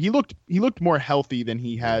talent is there. He looked more healthy than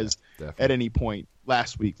he has at any point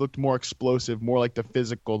last week. Looked more explosive, more like the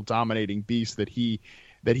physical, dominating beast that he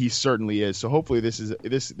certainly is. So hopefully this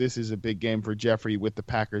is a big game for Jeffrey with the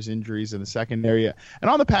Packers injuries in the secondary. And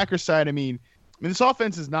on the Packers side, I mean this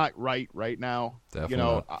offense is not right now.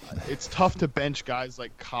 Definitely. It's tough to bench guys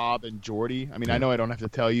like Cobb and Jordy. I mean, I know I don't have to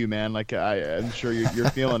tell you, man. Like I'm sure you're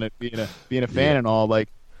feeling it, being a fan and all. Like,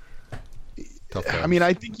 I mean,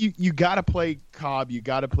 I think you got to play Cobb, you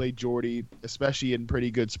got to play Jordy, especially in pretty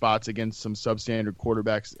good spots against some substandard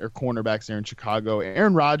quarterbacks or cornerbacks there in Chicago.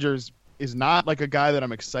 Aaron Rodgers is not like a guy that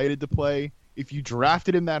I'm excited to play. If you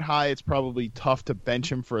drafted him that high, it's probably tough to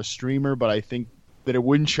bench him for a streamer, but I think that it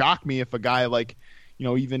wouldn't shock me if a guy like,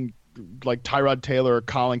 even like Tyrod Taylor or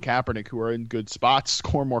Colin Kaepernick, who are in good spots,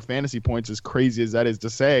 score more fantasy points, as crazy as that is to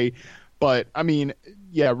say. But, I mean,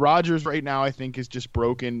 yeah, Rodgers right now I think is just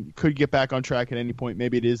broken. Could get back on track at any point.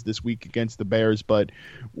 Maybe it is this week against the Bears, but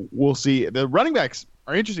we'll see. The running backs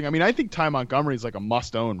are interesting. I mean, I think Ty Montgomery is like a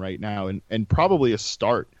must-own right now and probably a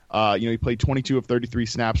start. He played 22 of 33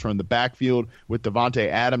 snaps from the backfield with Devontae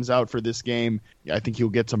Adams out for this game. I think he'll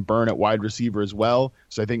get some burn at wide receiver as well.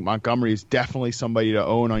 So I think Montgomery is definitely somebody to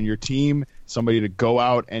own on your team, somebody to go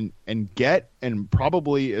out and get, and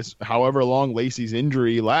probably however long Lacey's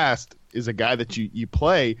injury lasts is a guy that you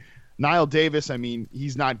play. Niall Davis, I mean,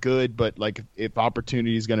 he's not good, but like if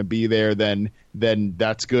opportunity is going to be there, then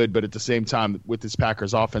that's good. But at the same time, with this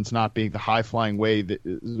Packers offense not being the high-flying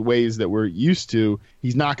ways that we're used to,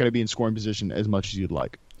 he's not going to be in scoring position as much as you'd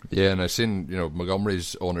like. Yeah, and I've seen,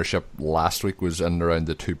 Montgomery's ownership last week was in around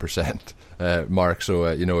the 2% mark. So,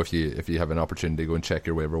 if you have an opportunity to go and check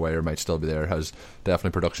your waiver wire, might still be there. Has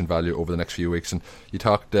definitely production value over the next few weeks. And you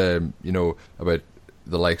talked, about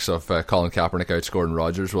the likes of Colin Kaepernick outscoring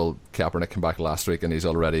Rodgers. Well, Kaepernick came back last week and he's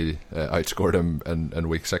already outscored him in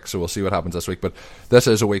week 6, so we'll see what happens this week. But this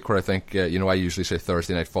is a week where I think, I usually say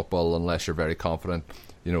Thursday night football unless you're very confident,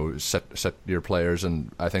 sit your players,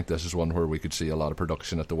 and I think this is one where we could see a lot of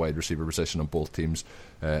production at the wide receiver position on both teams,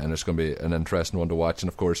 and it's going to be an interesting one to watch. And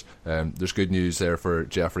of course, there's good news there for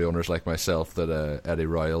Jeffrey owners like myself that Eddie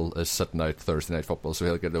Royal is sitting out Thursday night football, so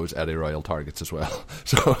he'll get those Eddie Royal targets as well.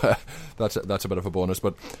 So that's a bit of a bonus.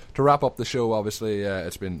 But to wrap up the show, obviously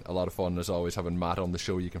it's been a lot of fun as always having Matt on the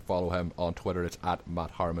show. You can follow him on Twitter. It's at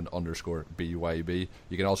MattHarmon_BYB.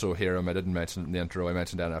 You can also hear him. I didn't mention it in the intro. I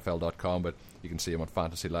mentioned NFL.com, but you can see him on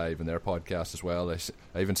Fantasy Live and their podcast as well.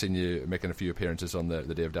 I even seen you making a few appearances on the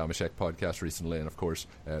Dave Damashek podcast recently, and of course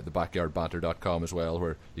the BackyardBanter.com as well,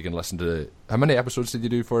 where you can listen to how many episodes did you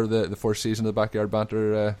do for the first season of the Backyard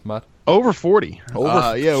Banter, Matt? Over 40.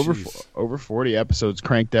 Over 40 episodes.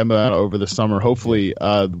 Cranked them out over the summer. Hopefully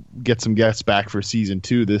get some guests back for season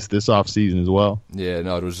 2 this off season as well. Yeah,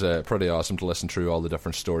 no, it was pretty awesome to listen through all the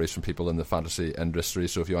different stories from people in the fantasy industry.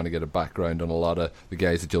 So if you want to get a background on a lot of the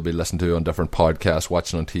guys that you'll be listening to on different podcasts,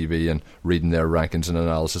 watching on TV and reading their rankings and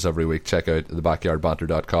analysis every week, check out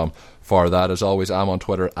thebackyardbanter.com for that. As always, I'm on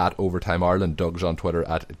Twitter at Overtime Ireland. Doug's on Twitter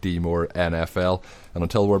at DMooreNFL. And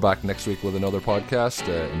until we're back next week with another podcast,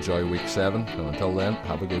 enjoy week 7, and until then,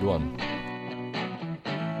 have a good one.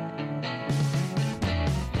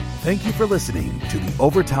 Thank you for listening to the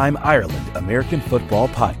Overtime Ireland American Football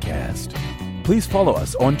Podcast. Please follow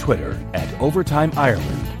us on Twitter at Overtime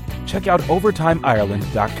Ireland. Check out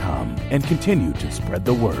OvertimeIreland.com and continue to spread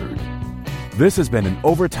the word. This has been an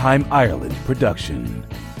Overtime Ireland production.